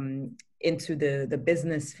coming into the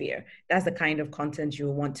business sphere. That's the kind of content you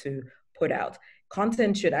want to put out.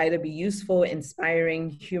 Content should either be useful, inspiring,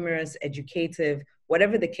 humorous, educative,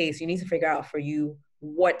 whatever the case. You need to figure out for you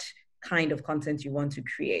what kind of content you want to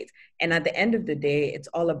create. And at the end of the day, it's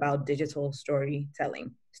all about digital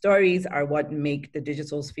storytelling. Stories are what make the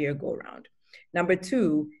digital sphere go round. Number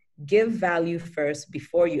two, give value first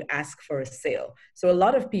before you ask for a sale. So a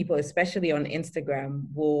lot of people, especially on Instagram,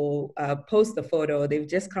 will post a photo. They've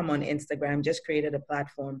just come on Instagram, just created a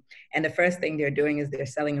platform, and the first thing they're doing is they're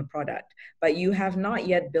selling a product. But you have not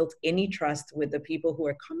yet built any trust with the people who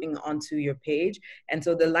are coming onto your page. And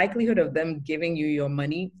so the likelihood of them giving you your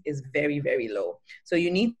money is very, very low. So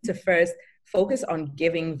you need to first focus on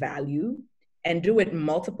giving value and do it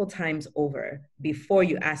multiple times over before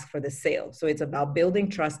you ask for the sale. So it's about building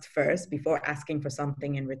trust first before asking for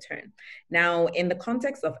something in return. Now, in the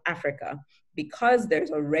context of Africa, because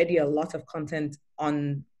there's already a lot of content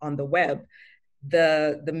on the web,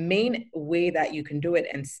 the main way that you can do it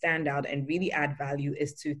and stand out and really add value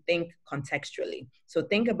is to think contextually. So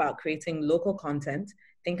think about creating local content.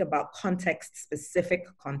 Think about context-specific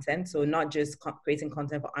content. So not just creating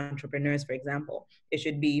content for entrepreneurs, for example. It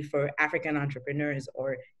should be for African entrepreneurs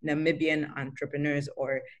or Namibian entrepreneurs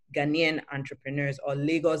or Ghanaian entrepreneurs or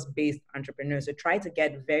Lagos-based entrepreneurs. So try to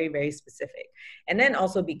get very, very specific. And then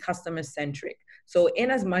also be customer-centric. So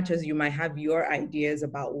in as much as you might have your ideas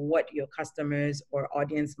about what your customers or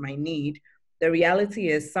audience might need, the reality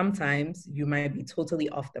is sometimes you might be totally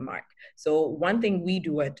off the mark. So one thing we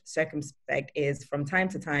do at Circumspect is from time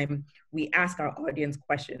to time, we ask our audience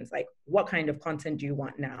questions like, what kind of content do you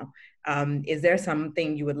want now? Is there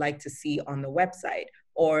something you would like to see on the website?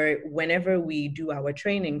 Or whenever we do our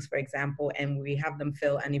trainings, for example, and we have them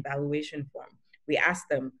fill an evaluation form, we ask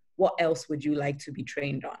them, what else would you like to be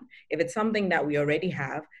trained on? If it's something that we already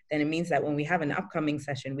have, then it means that when we have an upcoming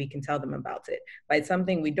session, we can tell them about it. But it's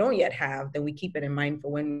something we don't yet have, then we keep it in mind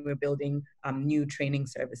for when we're building new training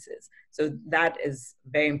services. So that is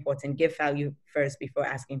very important. Give value first before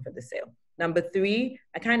asking for the sale. Number three,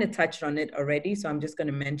 I kind of touched on it already, so I'm just going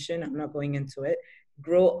to mention, I'm not going into it,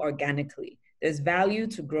 grow organically. There's value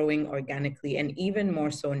to growing organically, and even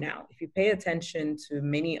more so now. If you pay attention to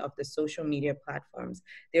many of the social media platforms,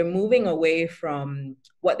 they're moving away from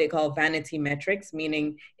what they call vanity metrics,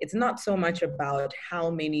 meaning it's not so much about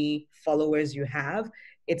how many followers you have,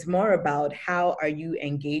 it's more about how are you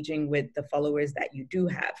engaging with the followers that you do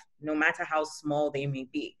have, no matter how small they may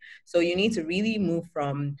be. So you need to really move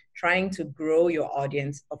from trying to grow your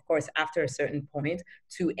audience, of course, after a certain point,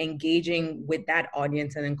 to engaging with that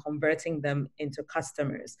audience and then converting them into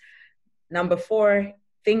customers. Number four,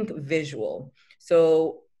 think visual.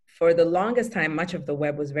 So for the longest time, much of the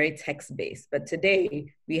web was very text-based, but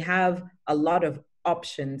today we have a lot of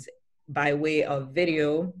options by way of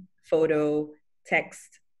video, photo,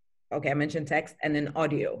 text. Okay, I mentioned text, and then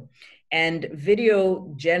audio. And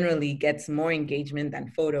video generally gets more engagement than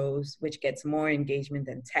photos, which gets more engagement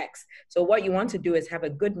than text. So what you want to do is have a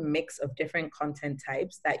good mix of different content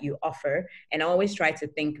types that you offer, and always try to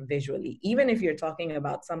think visually. Even if you're talking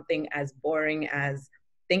about something as boring as,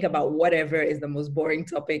 think about whatever is the most boring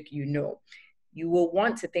topic you know. You will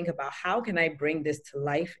want to think about how can I bring this to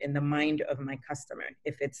life in the mind of my customer,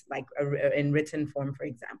 if it's like in written form, for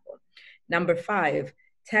example. Number five,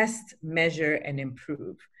 test, measure, and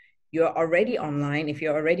improve. You're already online. If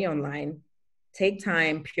you're already online, take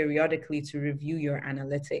time periodically to review your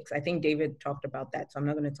analytics. I think David talked about that, so I'm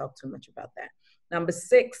not going to talk too much about that. Number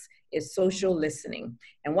six is social listening.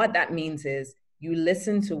 And what that means is you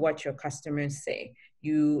listen to what your customers say.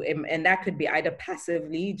 And that could be either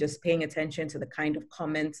passively, just paying attention to the kind of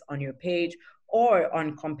comments on your page, or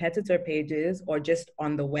on competitor pages, or just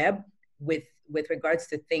on the web with regards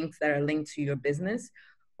to things that are linked to your business.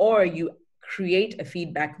 Or you create a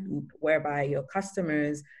feedback loop whereby your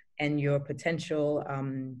customers and your potential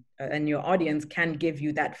and your audience can give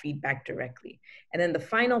you that feedback directly. And then the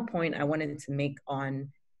final point I wanted to make on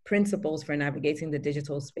principles for navigating the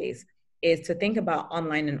digital space is to think about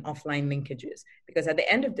online and offline linkages. Because at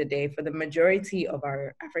the end of the day, for the majority of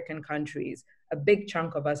our African countries, a big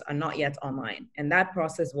chunk of us are not yet online. And that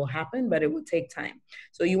process will happen, but it will take time.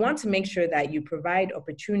 So you want to make sure that you provide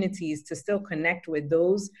opportunities to still connect with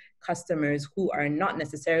those customers who are not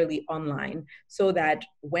necessarily online, so that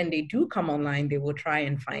when they do come online, they will try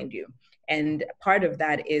and find you. And part of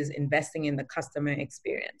that is investing in the customer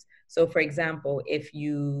experience. So for example, if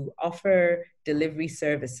you offer delivery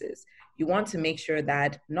services, you want to make sure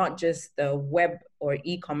that not just the web or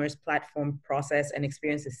e-commerce platform process and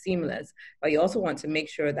experience is seamless, but you also want to make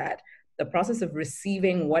sure that the process of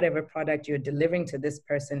receiving whatever product you're delivering to this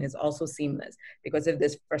person is also seamless. Because if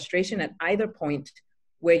there's frustration at either point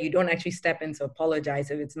where you don't actually step in to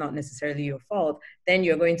apologize if it's not necessarily your fault, then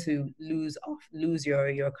you're going to lose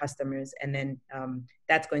your customers, and then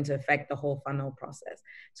that's going to affect the whole funnel process.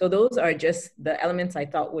 So those are just the elements I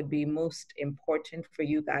thought would be most important for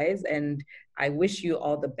you guys, and I wish you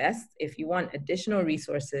all the best. If you want additional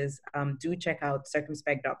resources, do check out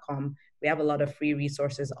circumspect.com. We have a lot of free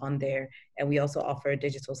resources on there, and we also offer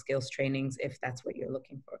digital skills trainings if that's what you're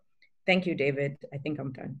looking for. Thank you, David. I think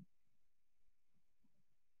I'm done.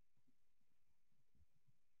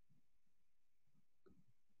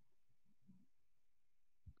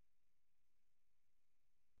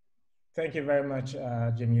 Thank you very much,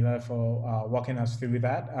 Jamila, for walking us through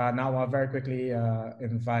that. Now I'll very quickly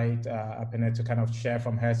invite Apene to kind of share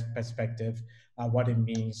from her perspective what it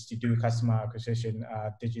means to do customer acquisition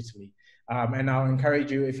digitally. And I'll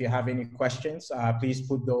encourage you, if you have any questions, please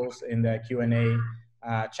put those in the Q&A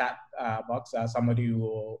chat box. Somebody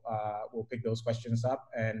will pick those questions up,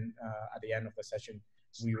 and at the end of the session,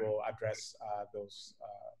 we will address those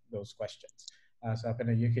questions. So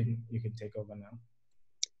Apene, you can take over now.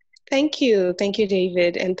 Thank you,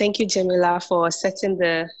 David, and thank you, Jamila, for setting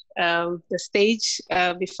the stage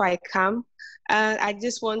before I come. I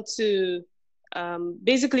just want to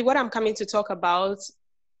basically what I'm coming to talk about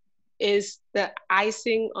is the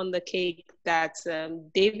icing on the cake that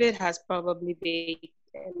David has probably baked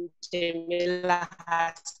and Jamila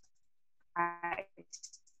has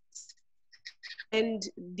iced. And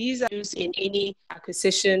these are used in any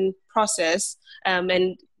acquisition process,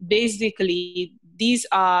 and basically these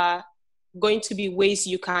are going to be ways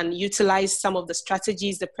you can utilize some of the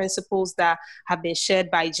strategies, the principles that have been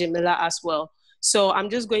shared by Jamila as well. So I'm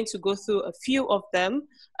just going to go through a few of them.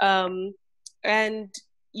 And,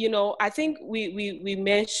 you know, I think we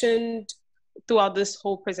mentioned throughout this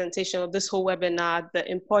whole presentation, or this whole webinar, the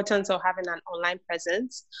importance of having an online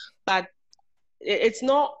presence, but it's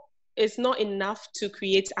not enough to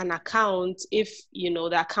create an account if, you know,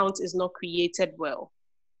 the account is not created well.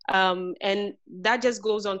 And that just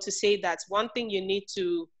goes on to say that one thing you need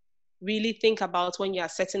to really think about when you are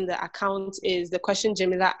setting the account is the question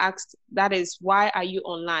Jamila asked, that is, why are you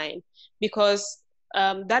online? Because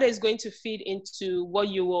that is going to feed into what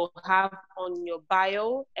you will have on your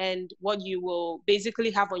bio and what you will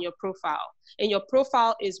basically have on your profile. And your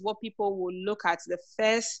profile is what people will look at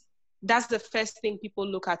that's the first thing people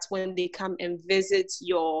look at when they come and visit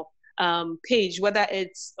your page, whether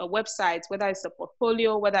it's a website, whether it's a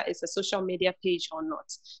portfolio, whether it's a social media page or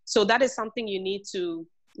not. So that is something you need to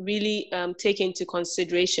really take into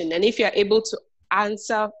consideration. And if you're able to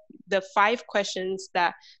answer the 5 questions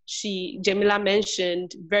that Jamila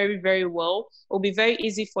mentioned very, very well, it will be very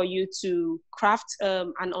easy for you to craft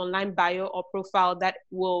an online bio or profile that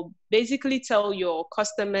will basically tell your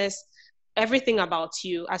customers everything about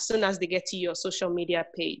you as soon as they get to your social media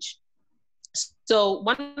page. So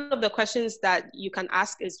one of the questions that you can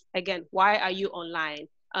ask is, again, why are you online?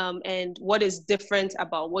 And what is different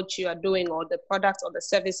about what you are doing or the products or the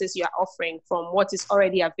services you are offering from what is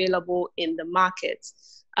already available in the market?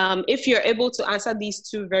 If you're able to answer these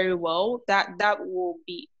 2 very well, that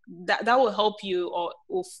will help you or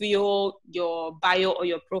will fuel your bio or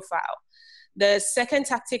your profile. The second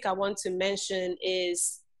tactic I want to mention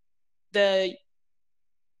is the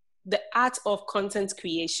art of content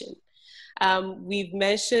creation. We've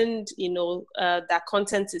mentioned, you know, that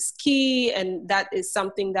content is key, and that is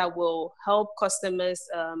something that will help customers,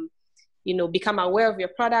 you know, become aware of your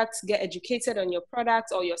products, get educated on your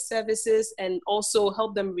products or your services, and also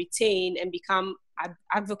help them retain and become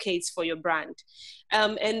advocates for your brand.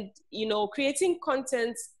 And, you know, creating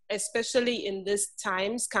content, especially in these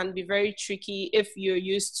times, can be very tricky if you're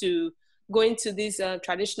used to going to these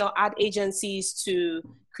traditional ad agencies to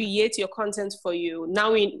create your content for you.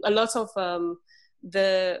 Now, a lot of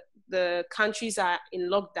the countries are in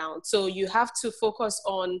lockdown, so you have to focus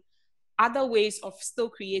on other ways of still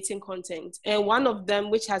creating content. And one of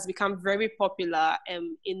them, which has become very popular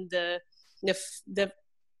in the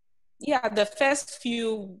the first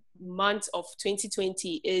few months of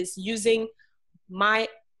 2020 is using my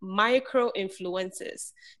micro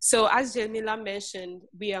influencers. So as Jamila mentioned,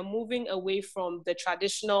 we are moving away from the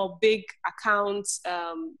traditional big accounts,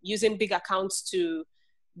 using big accounts to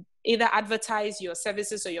either advertise your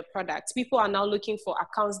services or your products. People are now looking for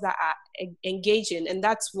accounts that are engaging, and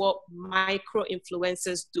that's what micro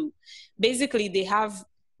influencers do. Basically, they have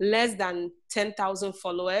less than 10,000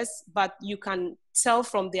 followers, but you can tell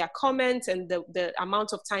from their comments and the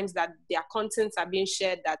amount of times that their contents are being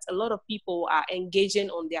shared that a lot of people are engaging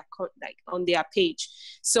on their page.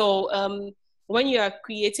 So when you are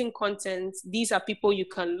creating content, these are people you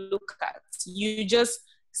can look at. You just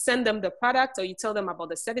send them the product, or you tell them about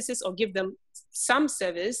the services, or give them some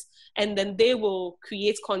service, and then they will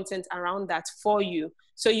create content around that for you.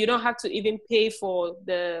 So you don't have to even pay for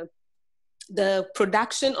the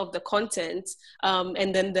production of the content,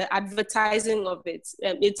 and then the advertising of it.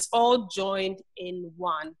 It's all joined in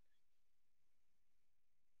one.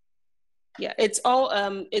 Yeah, it's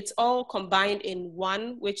all combined in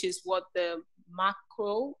one, which is what the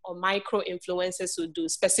macro or micro influencers will do,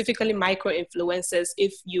 specifically micro influencers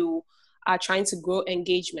if you are trying to grow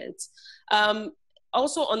engagement.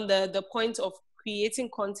 Also on the point of creating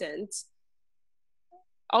content,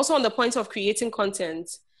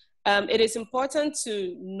 it is important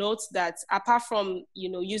to note that apart from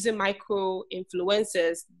using micro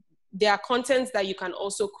influencers, there are contents that you can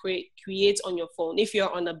also create on your phone if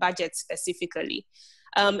you're on a budget specifically.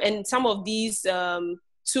 And some of these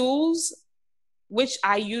tools, which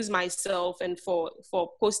I use myself and for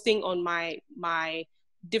posting on my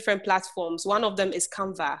different platforms, one of them is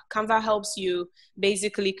Canva. Canva helps you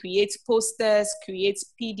basically create posters, create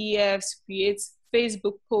PDFs, create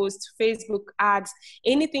Facebook posts, Facebook ads.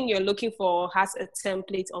 Anything you're looking for has a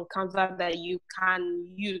template on Canva that you can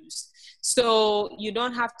use. So you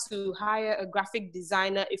don't have to hire a graphic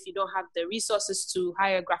designer if you don't have the resources to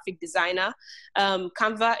hire a graphic designer.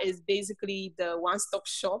 Canva is basically the one-stop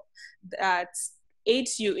shop that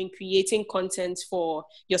aids you in creating content for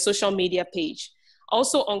your social media page.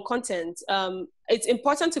 Also on content, it's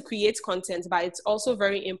important to create content, but it's also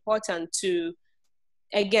very important to,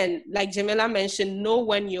 again, like Jamila mentioned, know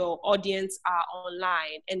when your audience are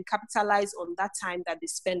online and capitalize on that time that they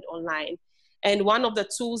spend online. And one of the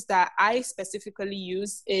tools that I specifically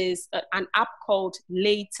use is an app called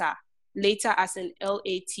Later as in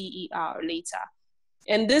Later, Later.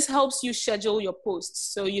 And this helps you schedule your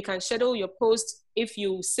posts. So you can schedule your posts if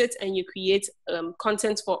you sit and you create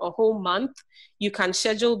content for a whole month. You can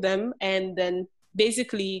schedule them and then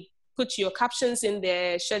basically put your captions in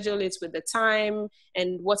there, schedule it with the time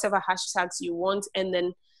and whatever hashtags you want. And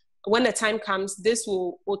then when the time comes, this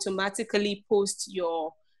will automatically post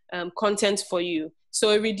your content for you. So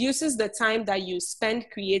it reduces the time that you spend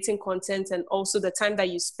creating content and also the time that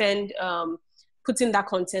you spend putting that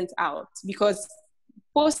content out, because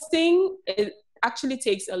posting, it actually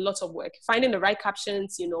takes a lot of work. Finding the right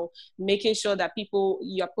captions, making sure that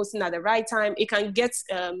you're posting at the right time. It can get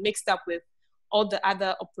mixed up with all the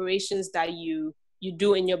other operations that you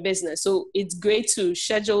do in your business. So it's great to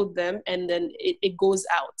schedule them and then it goes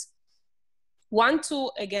out. One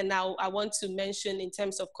tool, again, now I want to mention in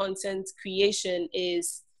terms of content creation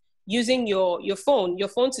is using your phone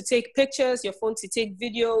to take pictures, your phone to take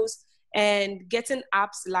videos, and getting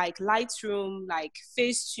apps like Lightroom, like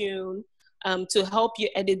Facetune, to help you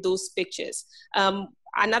edit those pictures.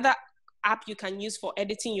 Another app you can use for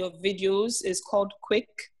editing your videos is called Quick.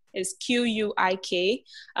 It's Quik.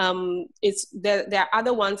 There are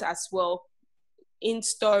other ones as well.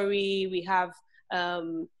 InStory, we have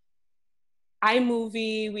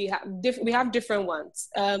iMovie, we have different ones.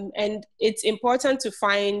 And it's important to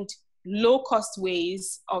find low-cost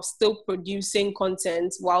ways of still producing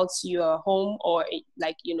content whilst you're home or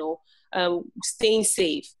staying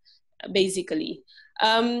safe, basically.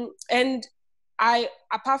 And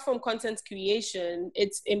apart from content creation,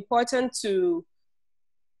 it's important to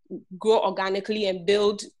grow organically and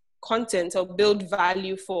build content or build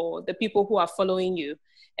value for the people who are following you.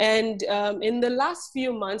 And in the last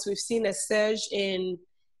few months, we've seen a surge in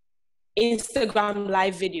Instagram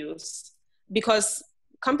live videos because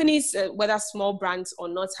companies, whether small brands or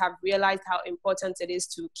not, have realized how important it is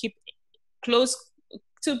to keep close,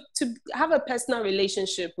 to have a personal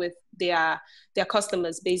relationship with their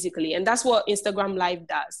customers, basically. And that's what Instagram Live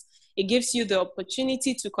does. It gives you the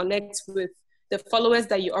opportunity to connect with the followers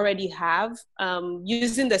that you already have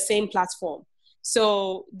using the same platform.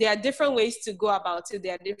 So there are different ways to go about it.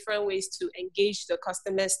 There are different ways to engage the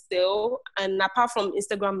customers still. And apart from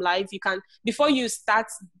Instagram Live, you can, before you start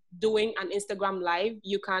doing an Instagram Live,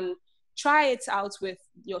 you can try it out with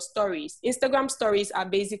your stories. Instagram stories are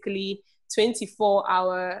basically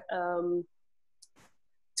 24-hour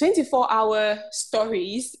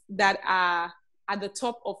stories that are at the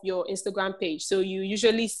top of your Instagram page. So you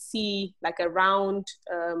usually see like a round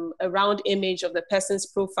image of the person's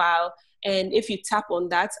profile. And if you tap on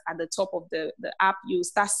that at the top of the app, you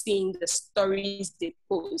start seeing the stories they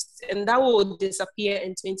post. And that will disappear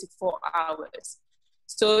in 24 hours.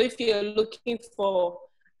 So if you're looking for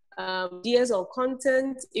ideas or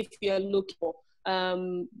content, if you're looking for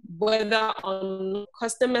whether on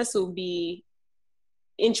customers will be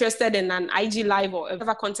interested in an IG live or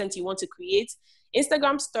whatever content you want to create,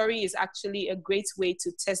 Instagram story is actually a great way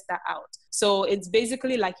to test that out. So it's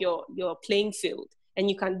basically like your playing field, and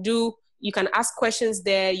you can ask questions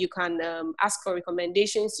there, you can ask for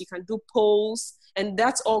recommendations, you can do polls, and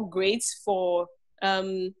that's all great for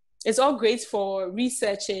it's all great for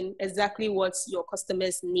researching exactly what your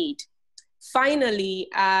customers need. Finally,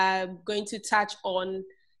 I'm going to touch on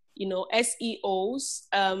SEOs.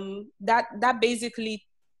 That basically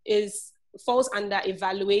falls under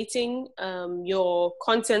evaluating your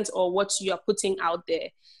content or what you are putting out there.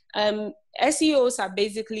 SEOs are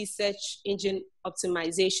basically search engine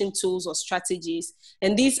optimization tools or strategies,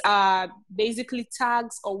 and these are basically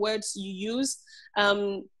tags or words you use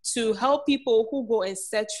to help people who go and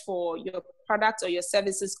search for your product or your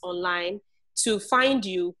services online to find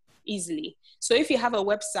you easily. So if you have a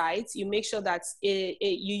website, you make sure that you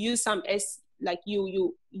use some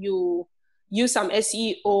use some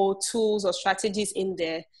SEO tools or strategies in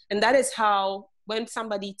there, and that is how when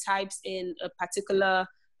somebody types in a particular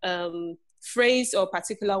phrase or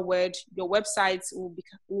particular word, your website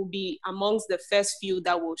will be amongst the first few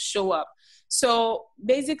that will show up. So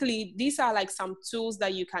basically, these are like some tools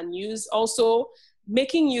that you can use. Also,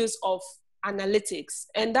 making use of analytics,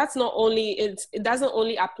 and that's not only it doesn't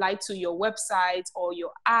only apply to your website or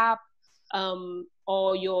your app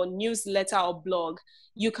or your newsletter or blog.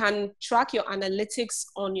 You can track your analytics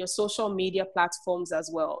on your social media platforms as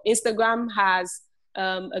well. Instagram has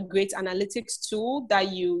a great analytics tool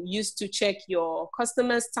that you use to check your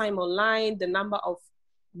customers' time online, the number of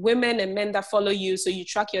women and men that follow you. So you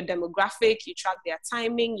track your demographic, you track their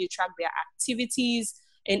timing, you track their activities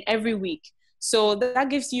in every week. So that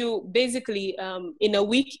gives you basically in a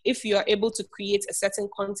week, if you are able to create a certain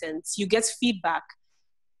content, you get feedback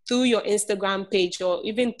through your Instagram page or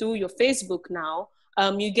even through your Facebook now.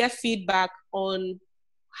 You get feedback on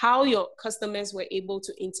how your customers were able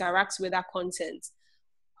to interact with that content,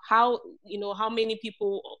 how many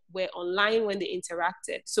people were online when they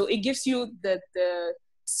interacted. So it gives you the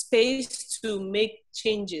space to make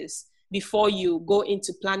changes before you go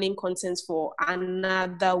into planning content for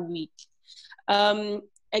another week.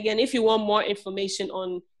 Again, if you want more information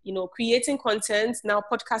on creating content, now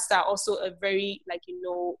podcasts are also a very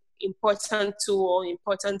important tool or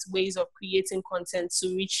important ways of creating content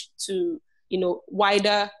to reach to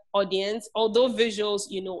wider audience. Although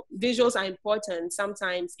visuals are important,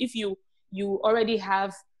 sometimes if you already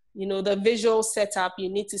have the visual setup, you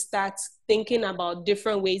need to start thinking about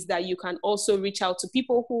different ways that you can also reach out to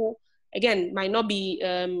people who again might not be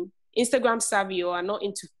Instagram savvy or are not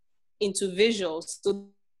into visuals. So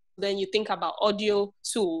then you think about audio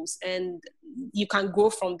tools and you can go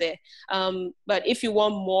from there. But if you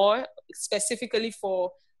want more specifically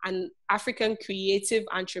for an African creative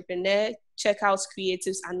entrepreneur, check out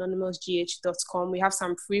creativesanonymousgh.com. We have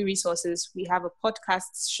some free resources. We have a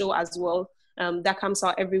podcast show as well that comes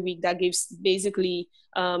out every week that gives basically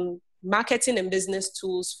marketing and business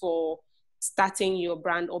tools for starting your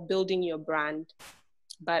brand or building your brand.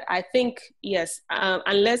 But I think, yes,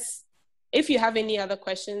 unless if you have any other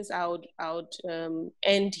questions, I would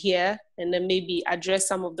end here and then maybe address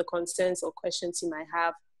some of the concerns or questions you might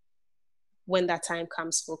have when that time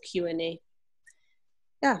comes for Q&A.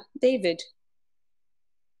 Yeah, David.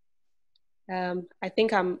 I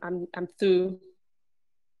think I'm through.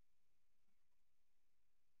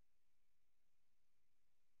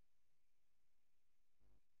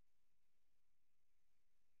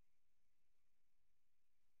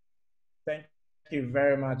 Thank you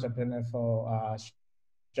very much, Apene, for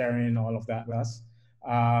sharing all of that with us.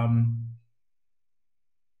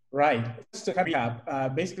 Right, just to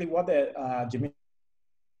recap, basically what Jimmy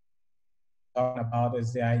talking about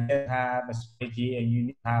is the idea to have a strategy and you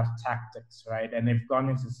need to have tactics, right? And they've gone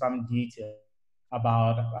into some detail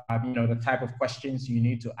about the type of questions you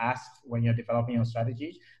need to ask when you're developing your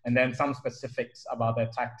strategy, and then some specifics about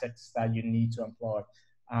the tactics that you need to employ.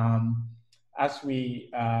 As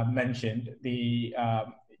we mentioned,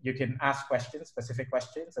 you can ask questions, specific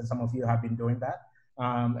questions, and some of you have been doing that.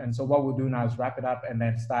 And so what we'll do now is wrap it up and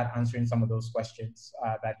then start answering some of those questions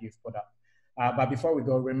that you've put up. But before we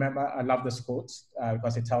go, remember, I love this quote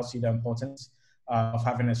because it tells you the importance of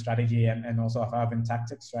having a strategy and also of having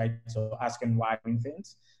tactics, right? So asking why doing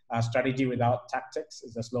things. Strategy without tactics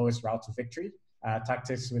is the slowest route to victory.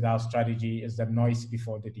 Tactics without strategy is the noise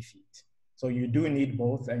before the defeat. So you do need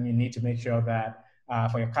both, and you need to make sure that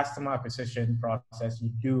for your customer acquisition process, you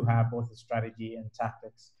do have both the strategy and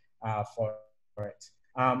tactics for it.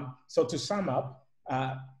 So to sum up,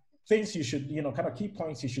 things you should, kind of key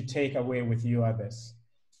points you should take away with you are this.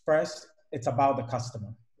 First, it's about the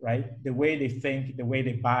customer, right? The way they think, the way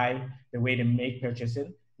they buy, the way they make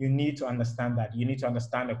purchasing. You need to understand that. You need to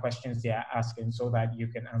understand the questions they are asking so that you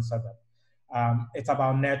can answer them. It's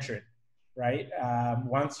about nurturing, right?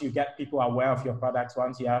 Once you get people aware of your products,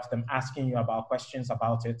 once you have them asking you about questions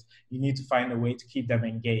about it, you need to find a way to keep them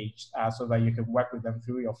engaged so that you can work with them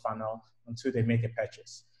through your funnel until they make a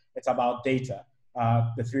purchase. It's about data.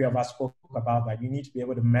 The three of us spoke about that. You need to be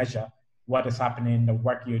able to measure what is happening, the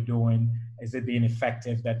work you're doing, is it being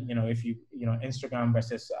effective? That, if you, Instagram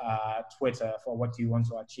versus Twitter for what you want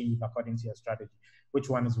to achieve according to your strategy, which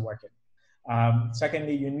one is working?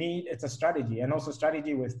 Secondly, it's a strategy, and also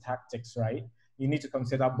strategy with tactics, right? You need to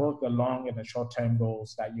consider both the long and the short-term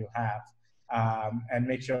goals that you have, and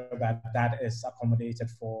make sure that that is accommodated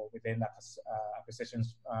for within that acquisition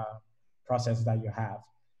process that you have.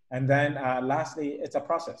 And then lastly, it's a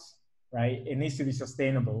process, right? It needs to be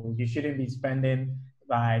sustainable. You shouldn't be spending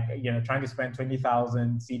trying to spend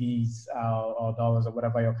 20,000 CDs or dollars or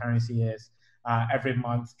whatever your currency is every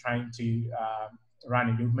month trying to run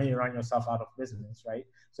it. You may run yourself out of business, right?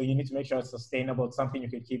 So you need to make sure it's sustainable. It's something you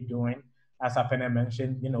can keep doing. As Apene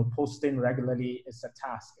mentioned, posting regularly is a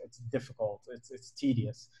task. It's difficult. It's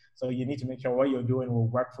tedious. So you need to make sure what you're doing will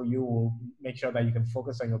work for you. Will make sure that you can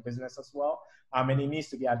focus on your business as well. And it needs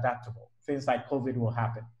to be adaptable. Things like COVID will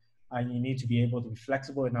happen, and you need to be able to be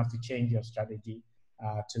flexible enough to change your strategy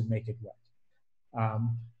to make it work.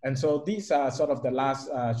 And so these are sort of the last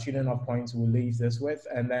shooting off points we'll leave this with,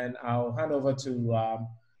 and then I'll hand over to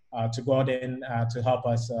Gordon to help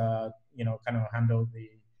us, kind of handle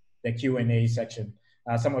the Q&A section.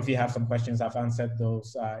 Some of you have some questions. I've answered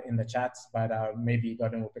those in the chats, but maybe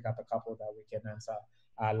Gordon will pick up a couple that we can answer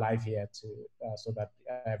live here so that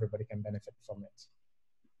everybody can benefit from it.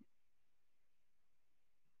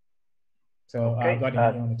 So okay.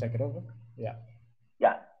 Gordon, you want to take it over? Yeah.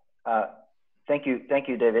 Yeah. Thank you,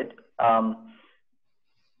 David.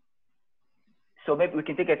 So maybe we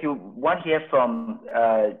can take a few. One here from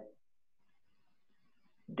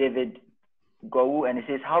David Gou, and it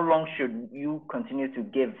says, how long should you continue to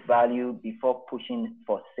give value before pushing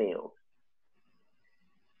for sales?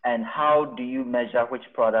 And how do you measure which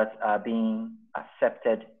products are being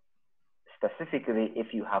accepted specifically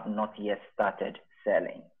if you have not yet started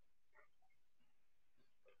selling?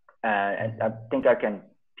 And I think I can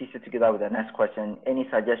piece it together with the next question. Any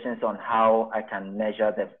suggestions on how I can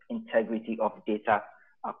measure the integrity of data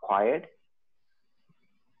acquired?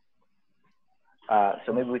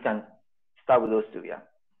 So maybe we can start with those two, yeah.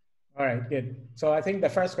 All right, good. So I think the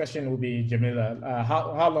first question will be, Jamila,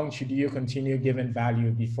 how long should you continue giving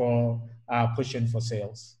value before pushing for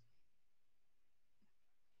sales?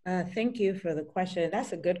 Thank you for the question.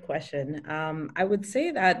 That's a good question. I would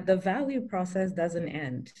say that the value process doesn't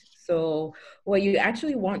end. So what you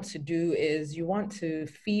actually want to do is you want to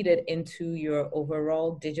feed it into your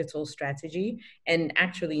overall digital strategy and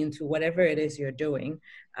actually into whatever it is you're doing.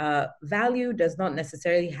 Value does not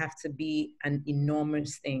necessarily have to be an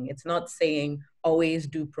enormous thing. It's not saying always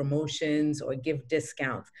do promotions or give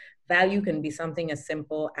discounts. Value can be something as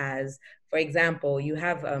simple as, for example, you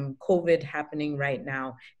have COVID happening right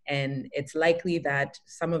now, and it's likely that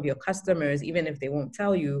some of your customers, even if they won't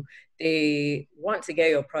tell you, they want to get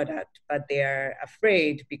your product, but they are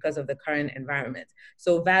afraid because of the current environment.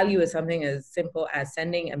 So value is something as simple as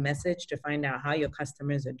sending a message to find out how your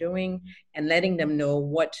customers are doing and letting them know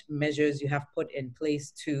what measures you have put in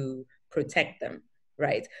place to protect them,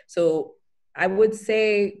 right? So I would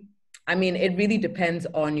say, it really depends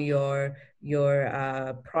on your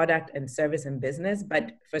product and service and business,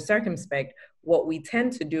 but for Circumspect, what we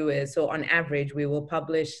tend to do is, so on average, we will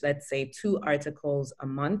publish, let's say, 2 articles a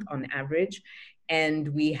month on average, and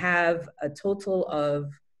we have a total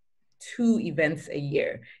of 2 events a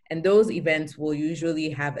year. And those events will usually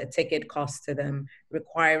have a ticket cost to them,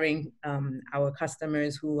 requiring our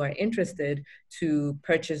customers who are interested to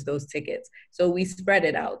purchase those tickets. So we spread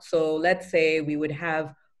it out. So let's say we would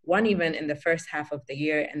have 1 event in the first half of the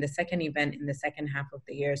year and the second event in the second half of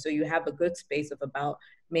the year. So you have a good space of about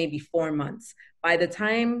maybe 4 months. By the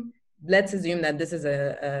time let's assume that this is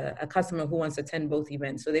a customer who wants to attend both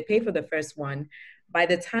events. So they pay for the first one. By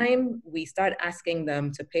the time we start asking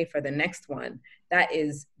them to pay for the next one, that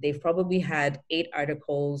is, they've probably had 8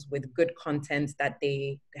 articles with good content that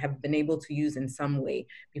they have been able to use in some way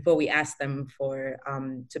before we ask them for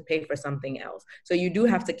to pay for something else. So you do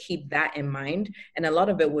have to keep that in mind. And a lot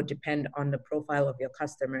of it would depend on the profile of your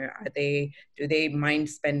customer. Do they mind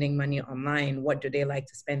spending money online? What do they like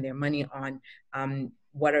to spend their money on?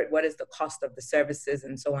 What is the cost of the services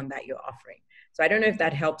and so on that you're offering? So I don't know if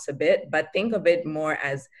that helps a bit, but think of it more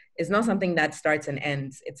as it's not something that starts and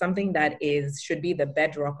ends. It's something that should be the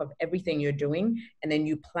bedrock of everything you're doing. And then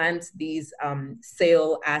you plant these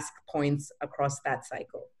sale ask points across that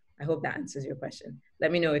cycle. I hope that answers your question.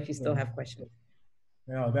 Let me know if you still have questions.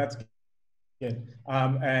 No, that's good.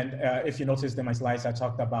 And if you noticed in my slides, I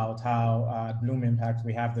talked about how Bloom Impact,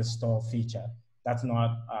 we have this store feature. That's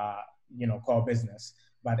not core business,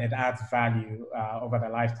 but it adds value over the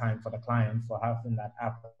lifetime for the client for having that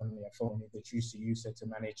app on their phone if they choose to use it to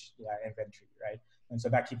manage their inventory, right? And so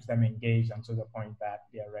that keeps them engaged until the point that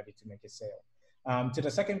they are ready to make a sale. To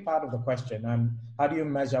the second part of the question, how do you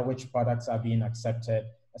measure which products are being accepted,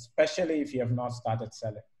 especially if you have not started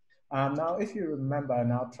selling? Now, if you remember,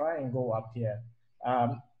 and I'll try and go up here,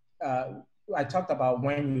 I talked about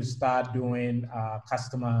when you start doing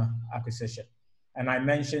customer acquisition. And I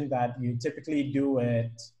mentioned that you typically do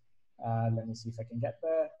it, let me see if I can get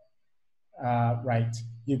there. Right,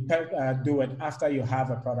 you do it after you have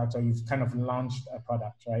a product or you've kind of launched a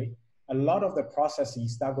product, right? A lot of the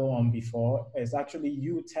processes that go on before is actually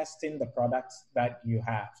you testing the products that you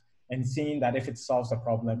have and seeing that if it solves a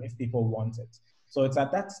problem, if people want it. So it's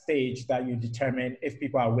at that stage that you determine if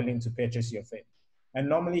people are willing to purchase your thing. And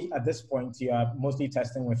normally at this point, you are mostly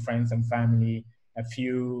testing with friends and family, a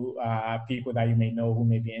few people that you may know who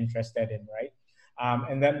may be interested in, right?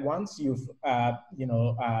 And then once you've,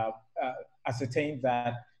 ascertained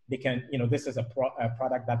that they can, this is a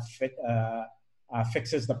product that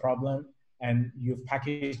fixes the problem, and you've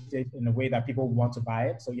packaged it in a way that people want to buy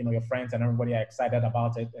it. So, your friends and everybody are excited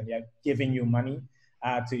about it and they're giving you money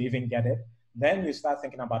to even get it. Then you start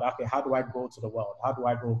thinking about, okay, how do I go to the world? How do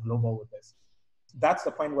I go global with this? That's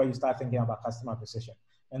the point where you start thinking about customer acquisition.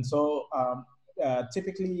 And so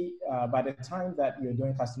typically, by the time that you're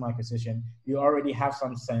doing customer acquisition, you already have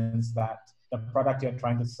some sense that the product you're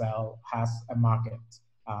trying to sell has a market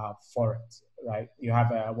for it, right? You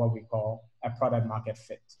have what we call a product market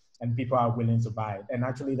fit, and people are willing to buy it. And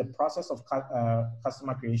actually, the process of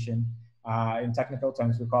customer creation, in technical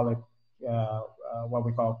terms, we call it what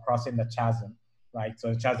we call crossing the chasm, right?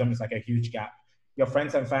 So the chasm is like a huge gap. Your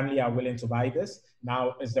friends and family are willing to buy this.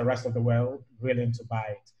 Now is the rest of the world willing to buy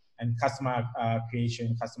it? And customer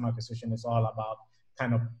creation, customer acquisition is all about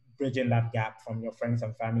kind of bridging that gap from your friends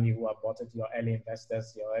and family who have bought it, your early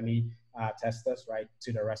investors, your early testers, right,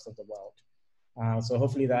 to the rest of the world. So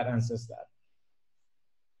hopefully that answers that.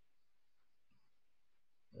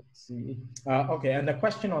 Let's see. Okay, and the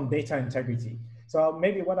question on data integrity. So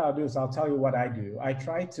maybe what I'll do is I'll tell you what I do. I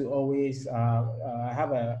try to always have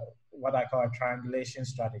what I call a triangulation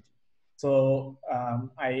strategy. So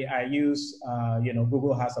I use,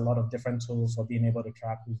 Google has a lot of different tools for being able to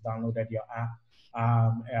track who's downloaded your app.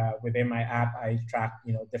 Within my app, I track,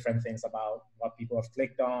 different things about what people have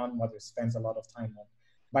clicked on, what they spent a lot of time on.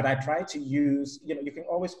 But I try to use, you can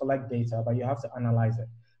always collect data, but you have to analyze it.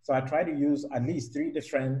 So I try to use at least 3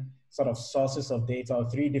 different sort of sources of data or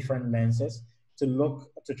 3 different lenses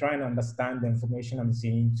to try and understand the information I'm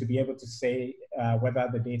seeing, to be able to say whether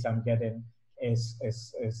the data I'm getting is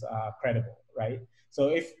credible, right? So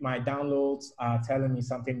if my downloads are telling me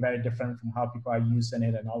something very different from how people are using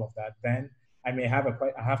it and all of that, then I may have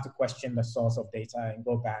I have to question the source of data and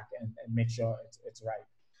go back and make sure it's right.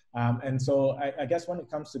 And so I guess when it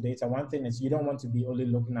comes to data, one thing is you don't want to be only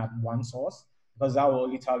looking at one source, because that will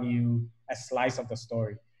only tell you a slice of the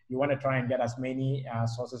story. You want to try and get as many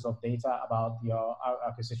sources of data about your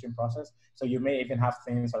acquisition process. So you may even have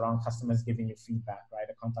things around customers giving you feedback, right?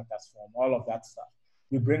 A contact us form, all of that stuff.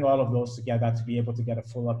 You bring all of those together to be able to get a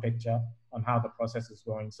fuller picture on how the process is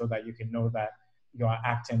going, so that you can know that you are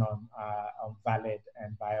acting on valid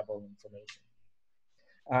and viable information.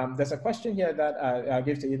 There's a question here that I'll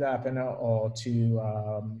give to either Apena or to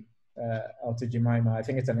Jemima. I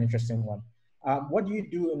think it's an interesting one. What do you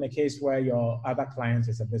do in the case where your other client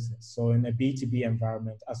is a business? So in a B2B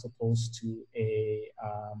environment as opposed to a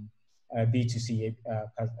B2C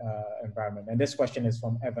environment. And this question is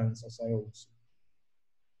from Evans Osayos.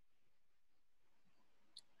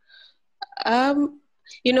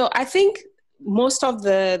 I think most of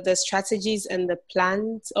the strategies and the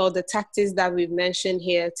plans or the tactics that we've mentioned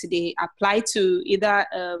here today apply to either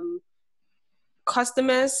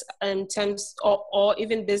customers in terms or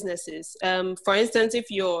even businesses. For instance, if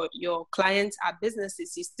your clients are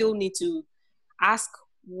businesses, you still need to ask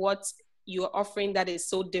what you're offering that is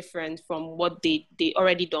so different from what they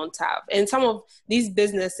already don't have. And some of these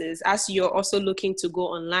businesses, as you're also looking to go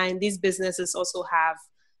online, these businesses also have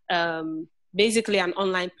basically an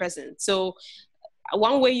online presence. So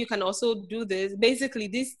one way you can also do this, basically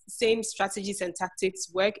these same strategies and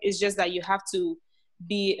tactics work, is just that you have to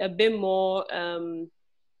be a bit more,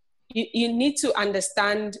 you need to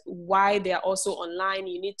understand why they're also online.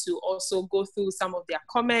 You need to also go through some of their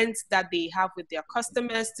comments that they have with their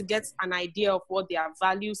customers to get an idea of what their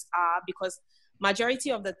values are, because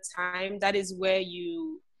majority of the time, that is where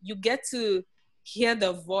you get to hear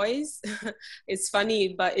the voice. It's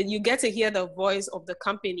funny, but you get to hear the voice of the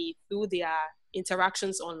company through their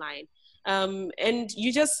interactions online. And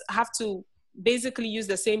you just have to basically use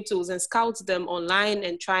the same tools and scout them online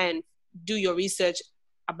and try and do your research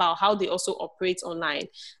about how they also operate online.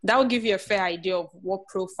 That will give you a fair idea of what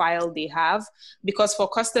profile they have, because for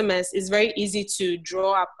customers, it's very easy to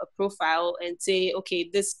draw up a profile and say, okay,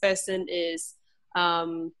 this person is,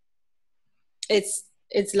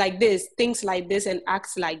 it's like this, thinks like this, and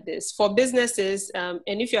acts like this. For businesses, and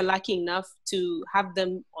if you're lucky enough to have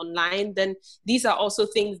them online, then these are also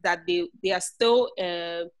things that they are still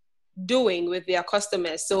doing with their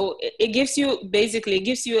customers. So it gives you, basically, it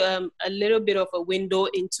gives you a little bit of a window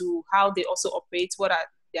into how they also operate, what are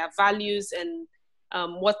their values, and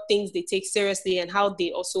what things they take seriously, and how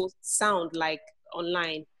they also sound like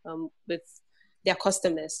online with their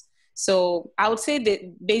customers. So I would say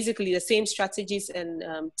that basically the same strategies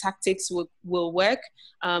and tactics will work.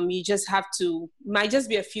 You just have to, might just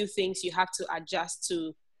be a few things you have to adjust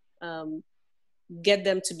to get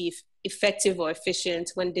them to be effective or efficient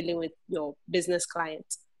when dealing with your business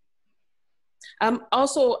clients.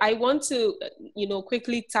 Also, I want to,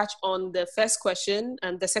 quickly touch on the first question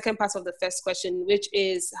and the second part of the first question, which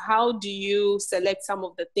is how do you select some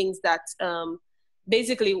of the things that,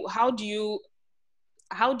 basically, how do you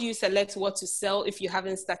select what to sell if you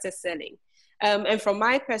haven't started selling? And from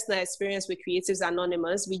my personal experience with Creatives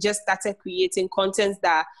Anonymous, we just started creating content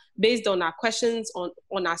that based on our questions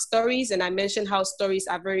on our stories. And I mentioned how stories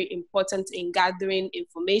are very important in gathering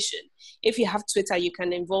information. If you have Twitter, you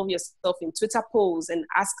can involve yourself in Twitter polls and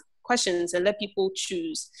ask questions and let people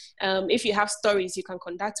choose. If you have stories, you can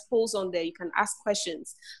conduct polls on there, you can ask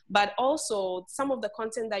questions. But also some of the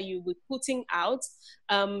content that you will be putting out,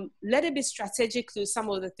 let it be strategic to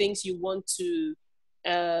some of the things you want to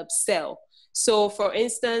sell. So for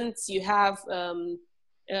instance, you have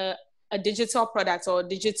a digital product or a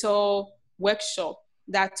digital workshop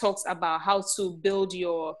that talks about how to build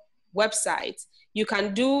your website. You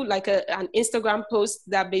can do like an Instagram post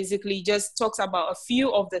that basically just talks about a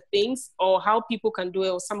few of the things or how people can do it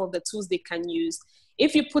or some of the tools they can use.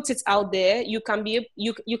 If you put it out there, you can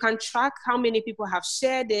track how many people have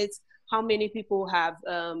shared it, how many people have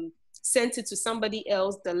sent it to somebody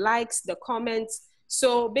else, the likes, the comments.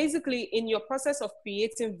 So basically in your process of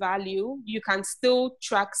creating value, you can still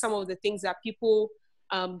track some of the things that people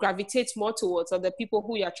gravitate more towards, or the people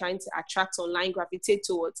who you're trying to attract online gravitate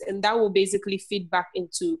towards. And that will basically feed back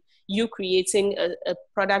into you creating a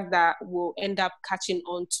product that will end up catching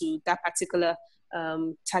on to that particular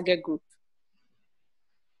target group.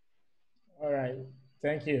 All right,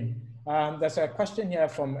 thank you. There's a question here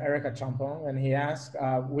from Erica Champong, and he asked,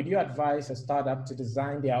 would you advise a startup to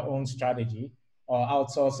design their own strategy or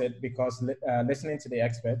outsource it? Because listening to the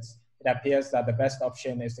experts, it appears that the best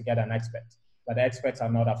option is to get an expert, but the experts are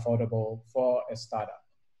not affordable for a startup.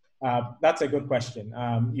 That's a good question.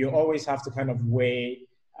 You always have to kind of weigh,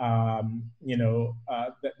 the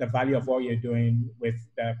value of what you're doing with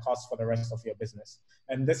the cost for the rest of your business.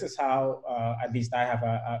 And this is how, at least I have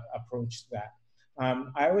approached that.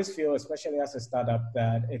 I always feel, especially as a startup,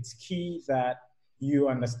 that it's key that you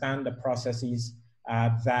understand the processes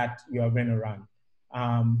that you are going to run.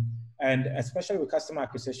 And especially with customer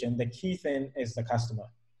acquisition, the key thing is the customer.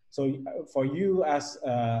 So for you as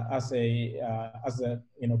a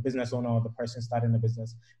business owner or the person starting the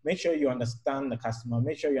business, make sure you understand the customer,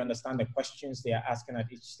 make sure you understand the questions they are asking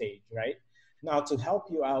at each stage, right? Now, to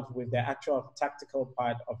help you out with the actual tactical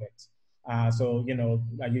part of it. So,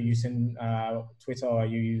 are you using Twitter, or are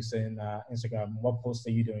you using Instagram? What posts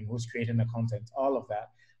are you doing? Who's creating the content? All of that.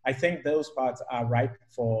 I think those parts are ripe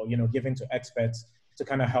for, giving to experts to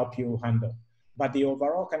kind of help you handle. But the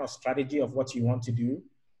overall kind of strategy of what you want to do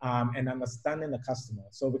and understanding the customer.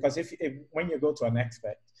 So because if when you go to an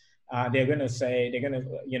expert, they're going to say, they're going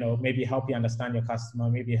to, maybe help you understand your customer,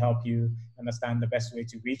 maybe help you understand the best way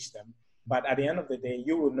to reach them. But at the end of the day,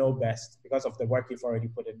 you will know best because of the work you've already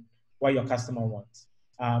put in, what your customer wants.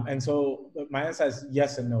 And so my answer is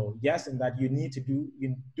yes and no. Yes, in that you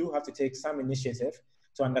do have to take some initiative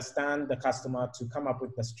to understand the customer, to come up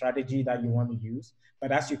with the strategy that you want to use.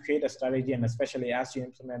 But as you create a strategy, and especially as you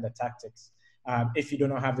implement the tactics, if you do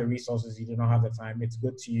not have the resources, you do not have the time, it's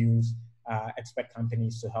good to use expert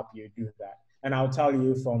companies to help you do that. And I'll tell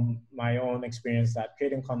you from my own experience that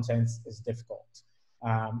creating content is difficult.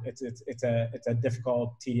 It's a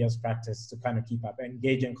difficult, tedious practice to kind of keep up,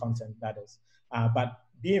 engaging content, that is. But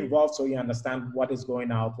be involved so you understand what is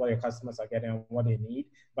going out, what your customers are getting, what they need,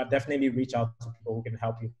 but definitely reach out to people who can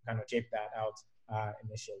help you kind of shape that out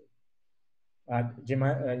initially. Jim,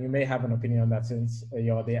 you may have an opinion on that since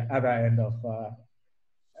you're the other end of,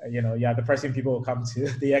 the person people will come to,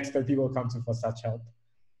 the expert people will come to for such help.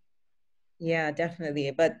 Yeah,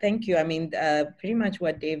 definitely. But thank you. I mean, pretty much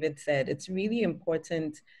what David said, it's really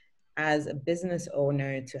important as a business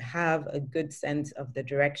owner to have a good sense of the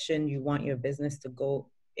direction you want your business to go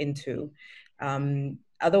into.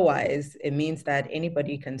 Otherwise, it means that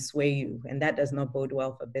anybody can sway you, and that does not bode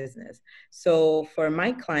well for business. So for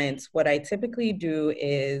my clients, what I typically do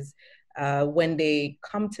is when they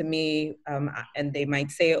come to me and they might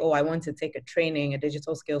say, oh, I want to take a training, a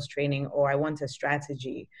digital skills training, or I want a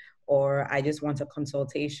strategy, or I just want a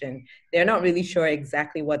consultation. They're not really sure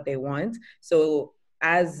exactly what they want. So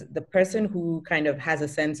as the person who kind of has a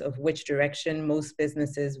sense of which direction most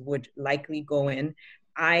businesses would likely go in,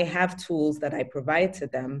 I have tools that I provide to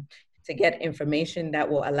them to get information that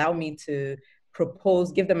will allow me to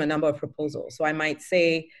give them a number of proposals. So I might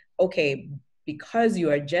say, okay, because you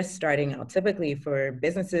are just starting out, typically for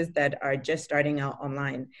businesses that are just starting out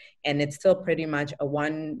online, and it's still pretty much a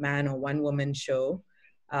one-man or one-woman show,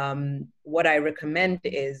 what I recommend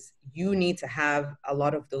is you need to have a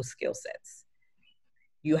lot of those skill sets.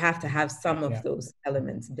 You have to have some of those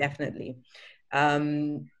elements, definitely.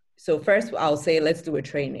 So first I'll say, let's do a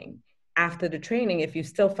training. After the training, if you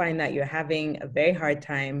still find that you're having a very hard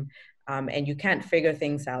time and you can't figure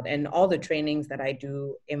things out, and all the trainings that I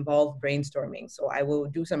do involve brainstorming. So I will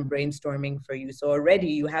do some brainstorming for you. So already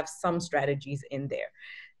you have some strategies in there.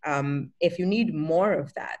 If you need more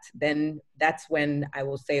of that, then that's when I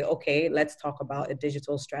will say, okay, let's talk about a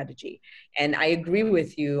digital strategy. And I agree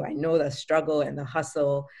with you. I know the struggle and the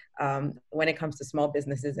hustle when it comes to small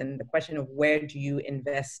businesses and the question of where do you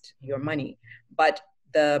invest your money. But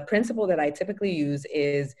the principle that I typically use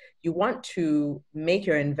is you want to make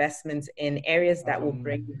your investments in areas that will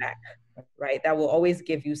bring you back, right? That will always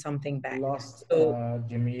give you something back. Lost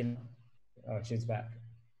Jamila. She's back.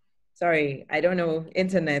 Sorry, I don't know,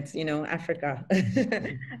 internet, Africa.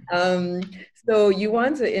 So you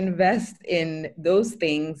want to invest in those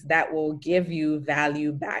things that will give you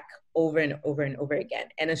value back over and over and over again.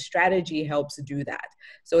 And a strategy helps do that.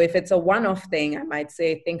 So if it's a one-off thing, I might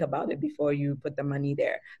say, think about it before you put the money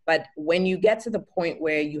there. But when you get to the point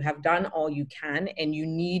where you have done all you can and you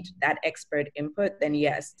need that expert input, then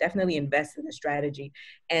yes, definitely invest in a strategy.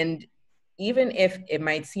 And even if it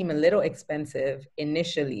might seem a little expensive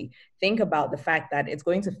initially, think about the fact that it's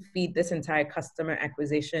going to feed this entire customer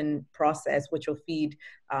acquisition process, which will feed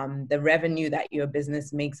the revenue that your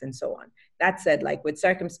business makes and so on. That said, like with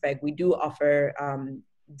Circumspect, we do offer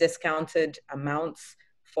discounted amounts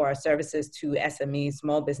for our services to SMEs,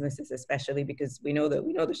 small businesses especially, because we know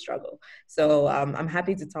the struggle. So I'm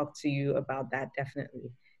happy to talk to you about that, definitely.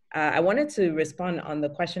 I wanted to respond on the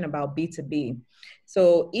question about B2B.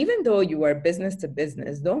 So even though you are business to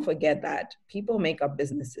business, don't forget that people make up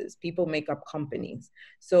businesses, people make up companies.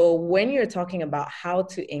 So when you're talking about how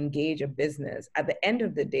to engage a business, at the end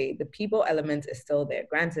of the day, the people element is still there.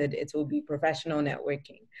 Granted, it will be professional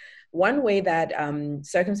networking. One way that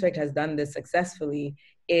Circumspect has done this successfully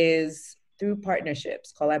is through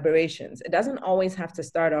partnerships, collaborations. It doesn't always have to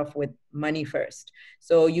start off with money first.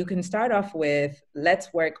 So you can start off with,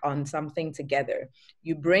 let's work on something together.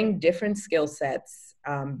 You bring different skill sets,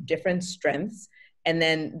 different strengths, and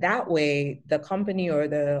then that way the company or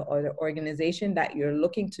the organization that you're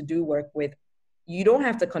looking to do work with, you don't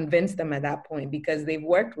have to convince them at that point because they've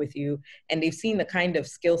worked with you and they've seen the kind of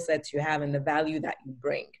skill sets you have and the value that you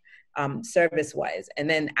bring service-wise. And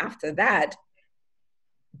then after that,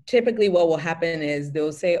 typically what will happen is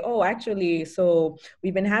they'll say, oh, actually, so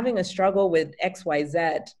we've been having a struggle with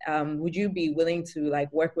XYZ. Would you be willing to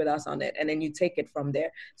work with us on it? And then you take it from there.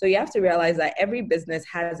 So you have to realize that every business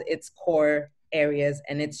has its core areas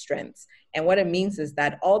and its strengths. And what it means is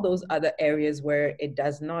that all those other areas where it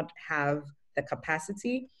does not have the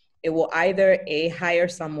capacity, it will either hire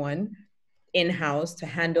someone in-house to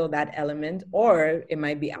handle that element, or it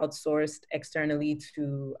might be outsourced externally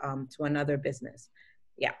to another business.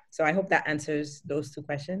 Yeah, so I hope that answers those two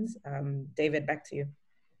questions. David, back to you.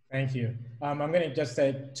 Thank you. I'm going to just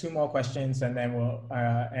say two more questions and then we'll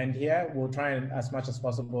end here. We'll try and, as much as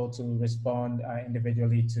possible, to respond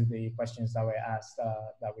individually to the questions that were asked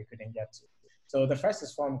that we couldn't get to. So the first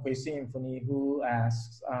is from Kwesi Mfuni, who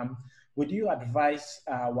asks, would you advise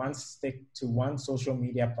one stick to one social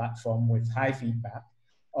media platform with high feedback,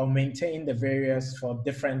 or maintain the various for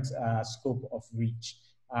different scope of reach?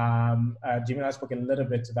 Jamila spoke a little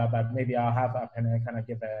bit to that, but maybe I'll have Apene kind of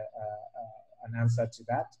give an answer to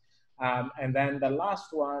that. And then the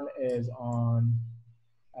last one is on,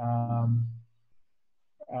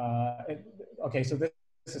 okay, so this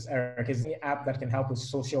is Eric. Is the app that can help with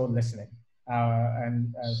social listening?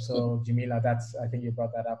 So Jamila, I think you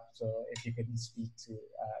brought that up. So if you could speak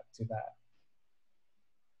to that.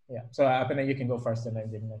 Yeah, so Apene, you can go first and then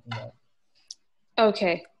Jamila can go.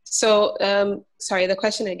 Okay, so sorry, the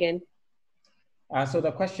question again. So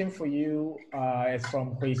the question for you is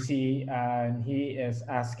from Kwesi, and he is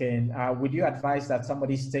asking, would you advise that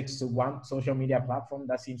somebody sticks to one social media platform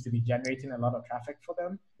that seems to be generating a lot of traffic for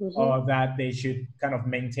them, or that they should kind of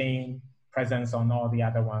maintain presence on all the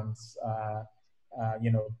other ones,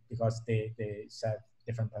 because they serve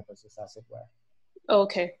different purposes, as it were?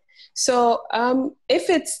 Okay, so if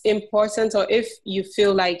it's important, or if you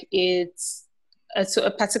feel like it's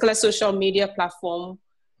a particular social media platform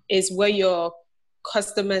is where your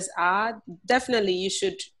customers are, definitely you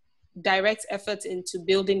should direct effort into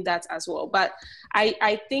building that as well. But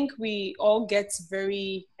I think we all get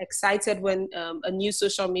very excited when a new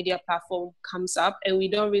social media platform comes up, and we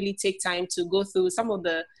don't really take time to go through some of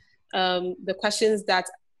the questions that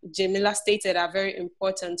Jamila stated are very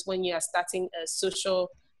important when you are starting a social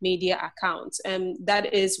media account. And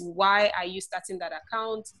that is why are you starting that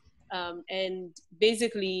account? And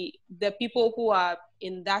basically the people who are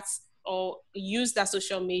in that or use that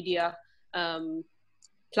social media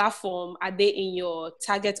platform, are they in your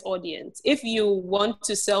target audience? If you want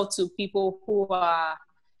to sell to people who are,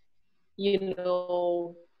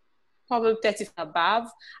 probably 30 above,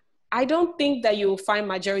 I don't think that you'll find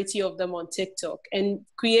majority of them on TikTok. And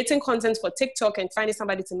creating content for TikTok and finding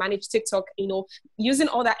somebody to manage TikTok, using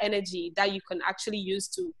all that energy that you can actually use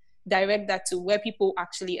to direct that to where people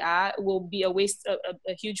actually are will be a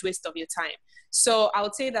huge waste of your time. So I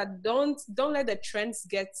would say that don't let the trends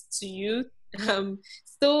get to you.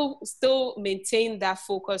 Still maintain that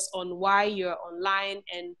focus on why you're online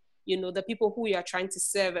and the people who you are trying to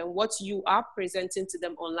serve and what you are presenting to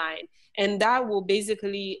them online. And that will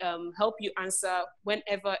basically help you answer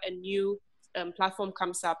whenever a new platform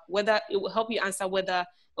comes up, whether it will help you answer whether,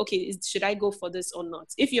 okay, should I go for this or not?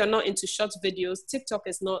 If you're not into short videos, TikTok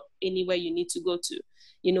is not anywhere you need to go to.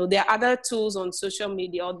 There are other tools on social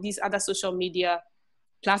media or these other social media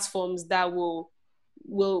platforms that will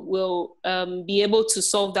be able to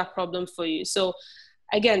solve that problem for you. So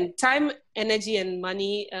again, time, energy, and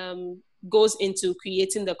money goes into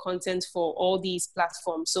creating the content for all these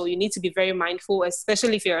platforms. So you need to be very mindful,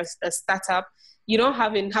 especially if you're a startup. You don't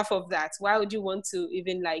have enough of that. Why would you want to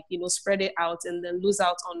even spread it out and then lose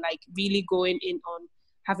out on really going in on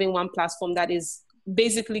having one platform that is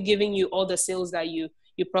basically giving you all the sales that you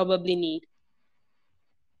probably need?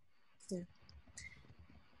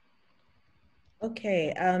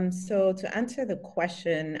 Okay, so to answer the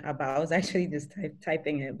question about, I was actually just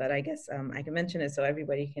typing it, but I guess I can mention it so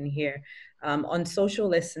everybody can hear. On social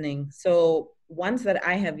listening, so ones that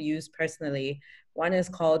I have used personally, one is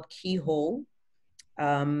called Keyhole,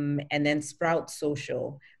 and then Sprout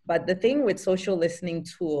Social. But the thing with social listening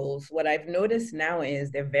tools, what I've noticed now is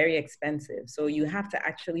they're very expensive. So you have to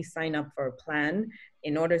actually sign up for a plan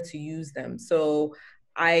in order to use them. So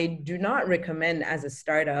I do not recommend as a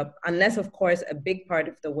startup, unless of course a big part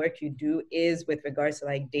of the work you do is with regards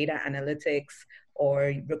to data analytics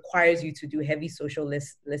or requires you to do heavy social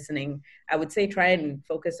listening. I would say try and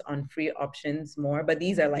focus on free options more, but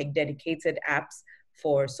these are dedicated apps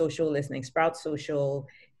for social listening, Sprout Social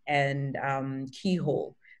and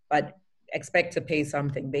Keyhole, but expect to pay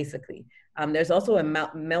something basically. There's also a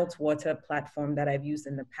Meltwater platform that I've used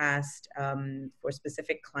in the past for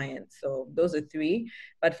specific clients. So those are three.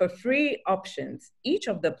 But for free options, each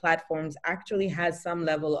of the platforms actually has some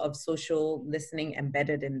level of social listening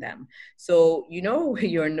embedded in them. So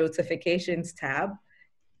your notifications tab,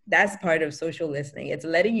 that's part of social listening. It's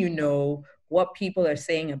letting you know what people are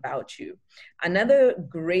saying about you. Another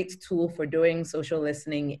great tool for doing social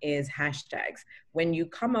listening is hashtags. When you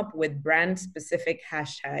come up with brand-specific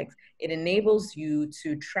hashtags, it enables you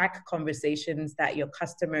to track conversations that your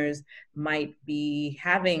customers might be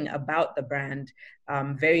having about the brand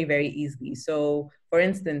very, very easily. So for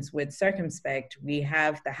instance, with Circumspect, we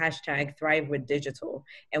have the hashtag Thrive with Digital,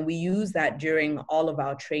 and we use that during all of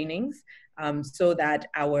our trainings so that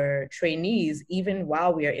our trainees, even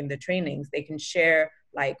while we are in the trainings, they can share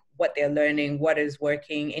like what they're learning, what is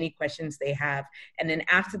working, any questions they have. And then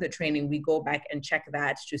after the training, we go back and check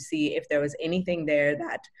that to see if there was anything there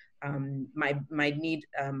that might need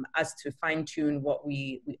us to fine tune what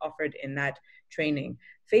we offered in that training.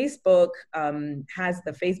 Facebook has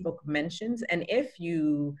the Facebook mentions, and if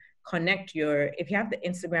you connect if you have the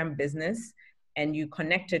Instagram business and you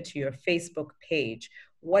connect it to your Facebook page,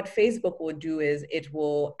 what Facebook will do is it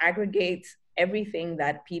will aggregate everything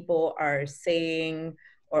that people are saying,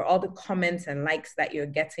 or all the comments and likes that you're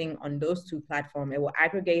getting on those two platforms. It will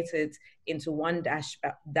aggregate it into one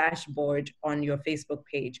dashboard on your Facebook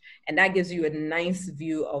page. And that gives you a nice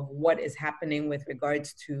view of what is happening with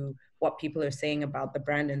regards to what people are saying about the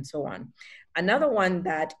brand and so on. Another one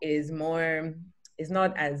that is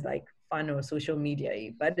not as like fun or social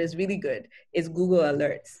media-y, but is really good, is Google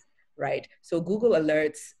Alerts, right? So Google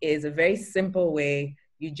Alerts is a very simple way.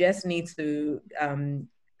 You just need to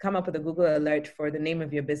come up with a Google alert for the name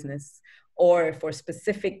of your business or for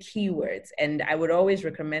specific keywords. And I would always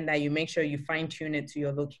recommend that you make sure you fine tune it to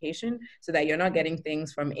your location so that you're not getting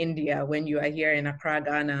things from India when you are here in Accra,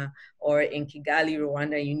 Ghana, or in Kigali,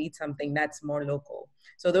 Rwanda. You need something that's more local.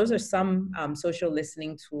 So those are some social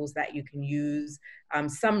listening tools that you can use.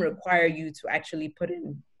 Some require you to actually put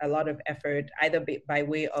in a lot of effort, either by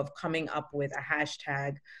way of coming up with a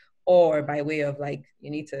hashtag or by way of like,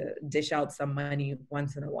 you need to dish out some money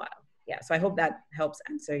once in a while. Yeah, so I hope that helps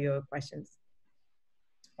answer your questions.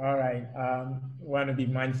 All right, want to be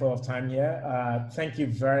mindful of time here. Thank you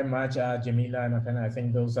very much, Jamila and Akana. I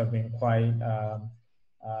think those have been quite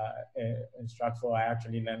instructful. I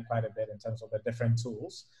actually learned quite a bit in terms of the different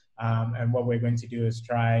tools. And what we're going to do is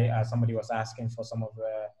try, somebody was asking for some of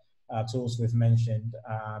the tools we've mentioned,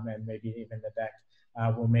 and maybe even the deck.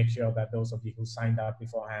 We'll make sure that those of you who signed up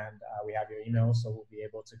beforehand, we have your email, so we'll be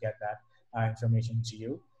able to get that information to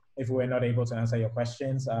you. If we're not able to answer your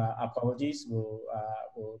questions, apologies. We'll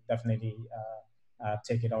definitely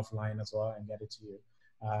take it offline as well and get it to you.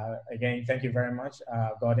 Again, thank you very much.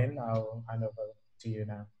 Gordon, I'll hand over to you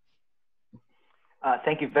now.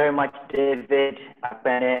 Thank you very much, David,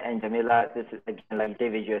 Akpene, and Jamila. This is, again, like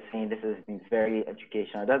David, you're saying, this has been very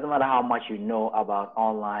educational. It doesn't matter how much you know about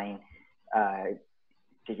online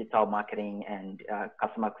digital marketing and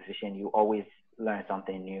customer acquisition, you always learn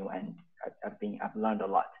something new, and I've learned a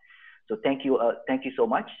lot. So thank you so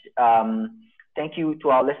much. Thank you to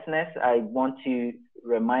our listeners. I want to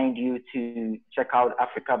remind you to check out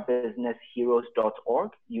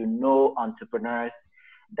africabusinessheroes.org. You know entrepreneurs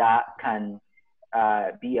that can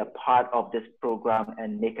be a part of this program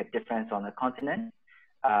and make a difference on the continent.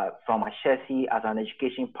 From Ashesi as an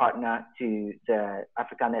education partner to the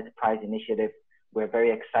African Enterprise Initiative, we're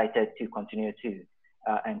very excited to continue to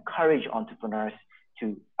encourage entrepreneurs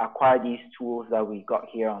to acquire these tools that we got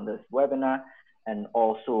here on this webinar and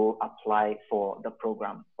also apply for the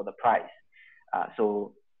program for the prize.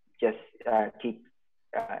 So just keep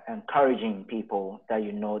encouraging people that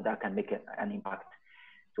you know that can make an impact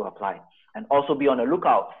to apply. And also be on the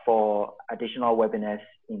lookout for additional webinars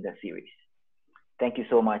in the series. Thank you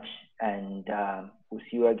so much, and we'll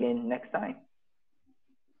see you again next time.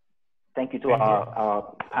 Thank you to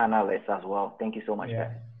our panelists as well. Thank you so much.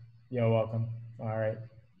 Yeah, you're welcome. All right,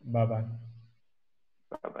 bye-bye.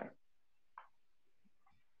 Bye-bye.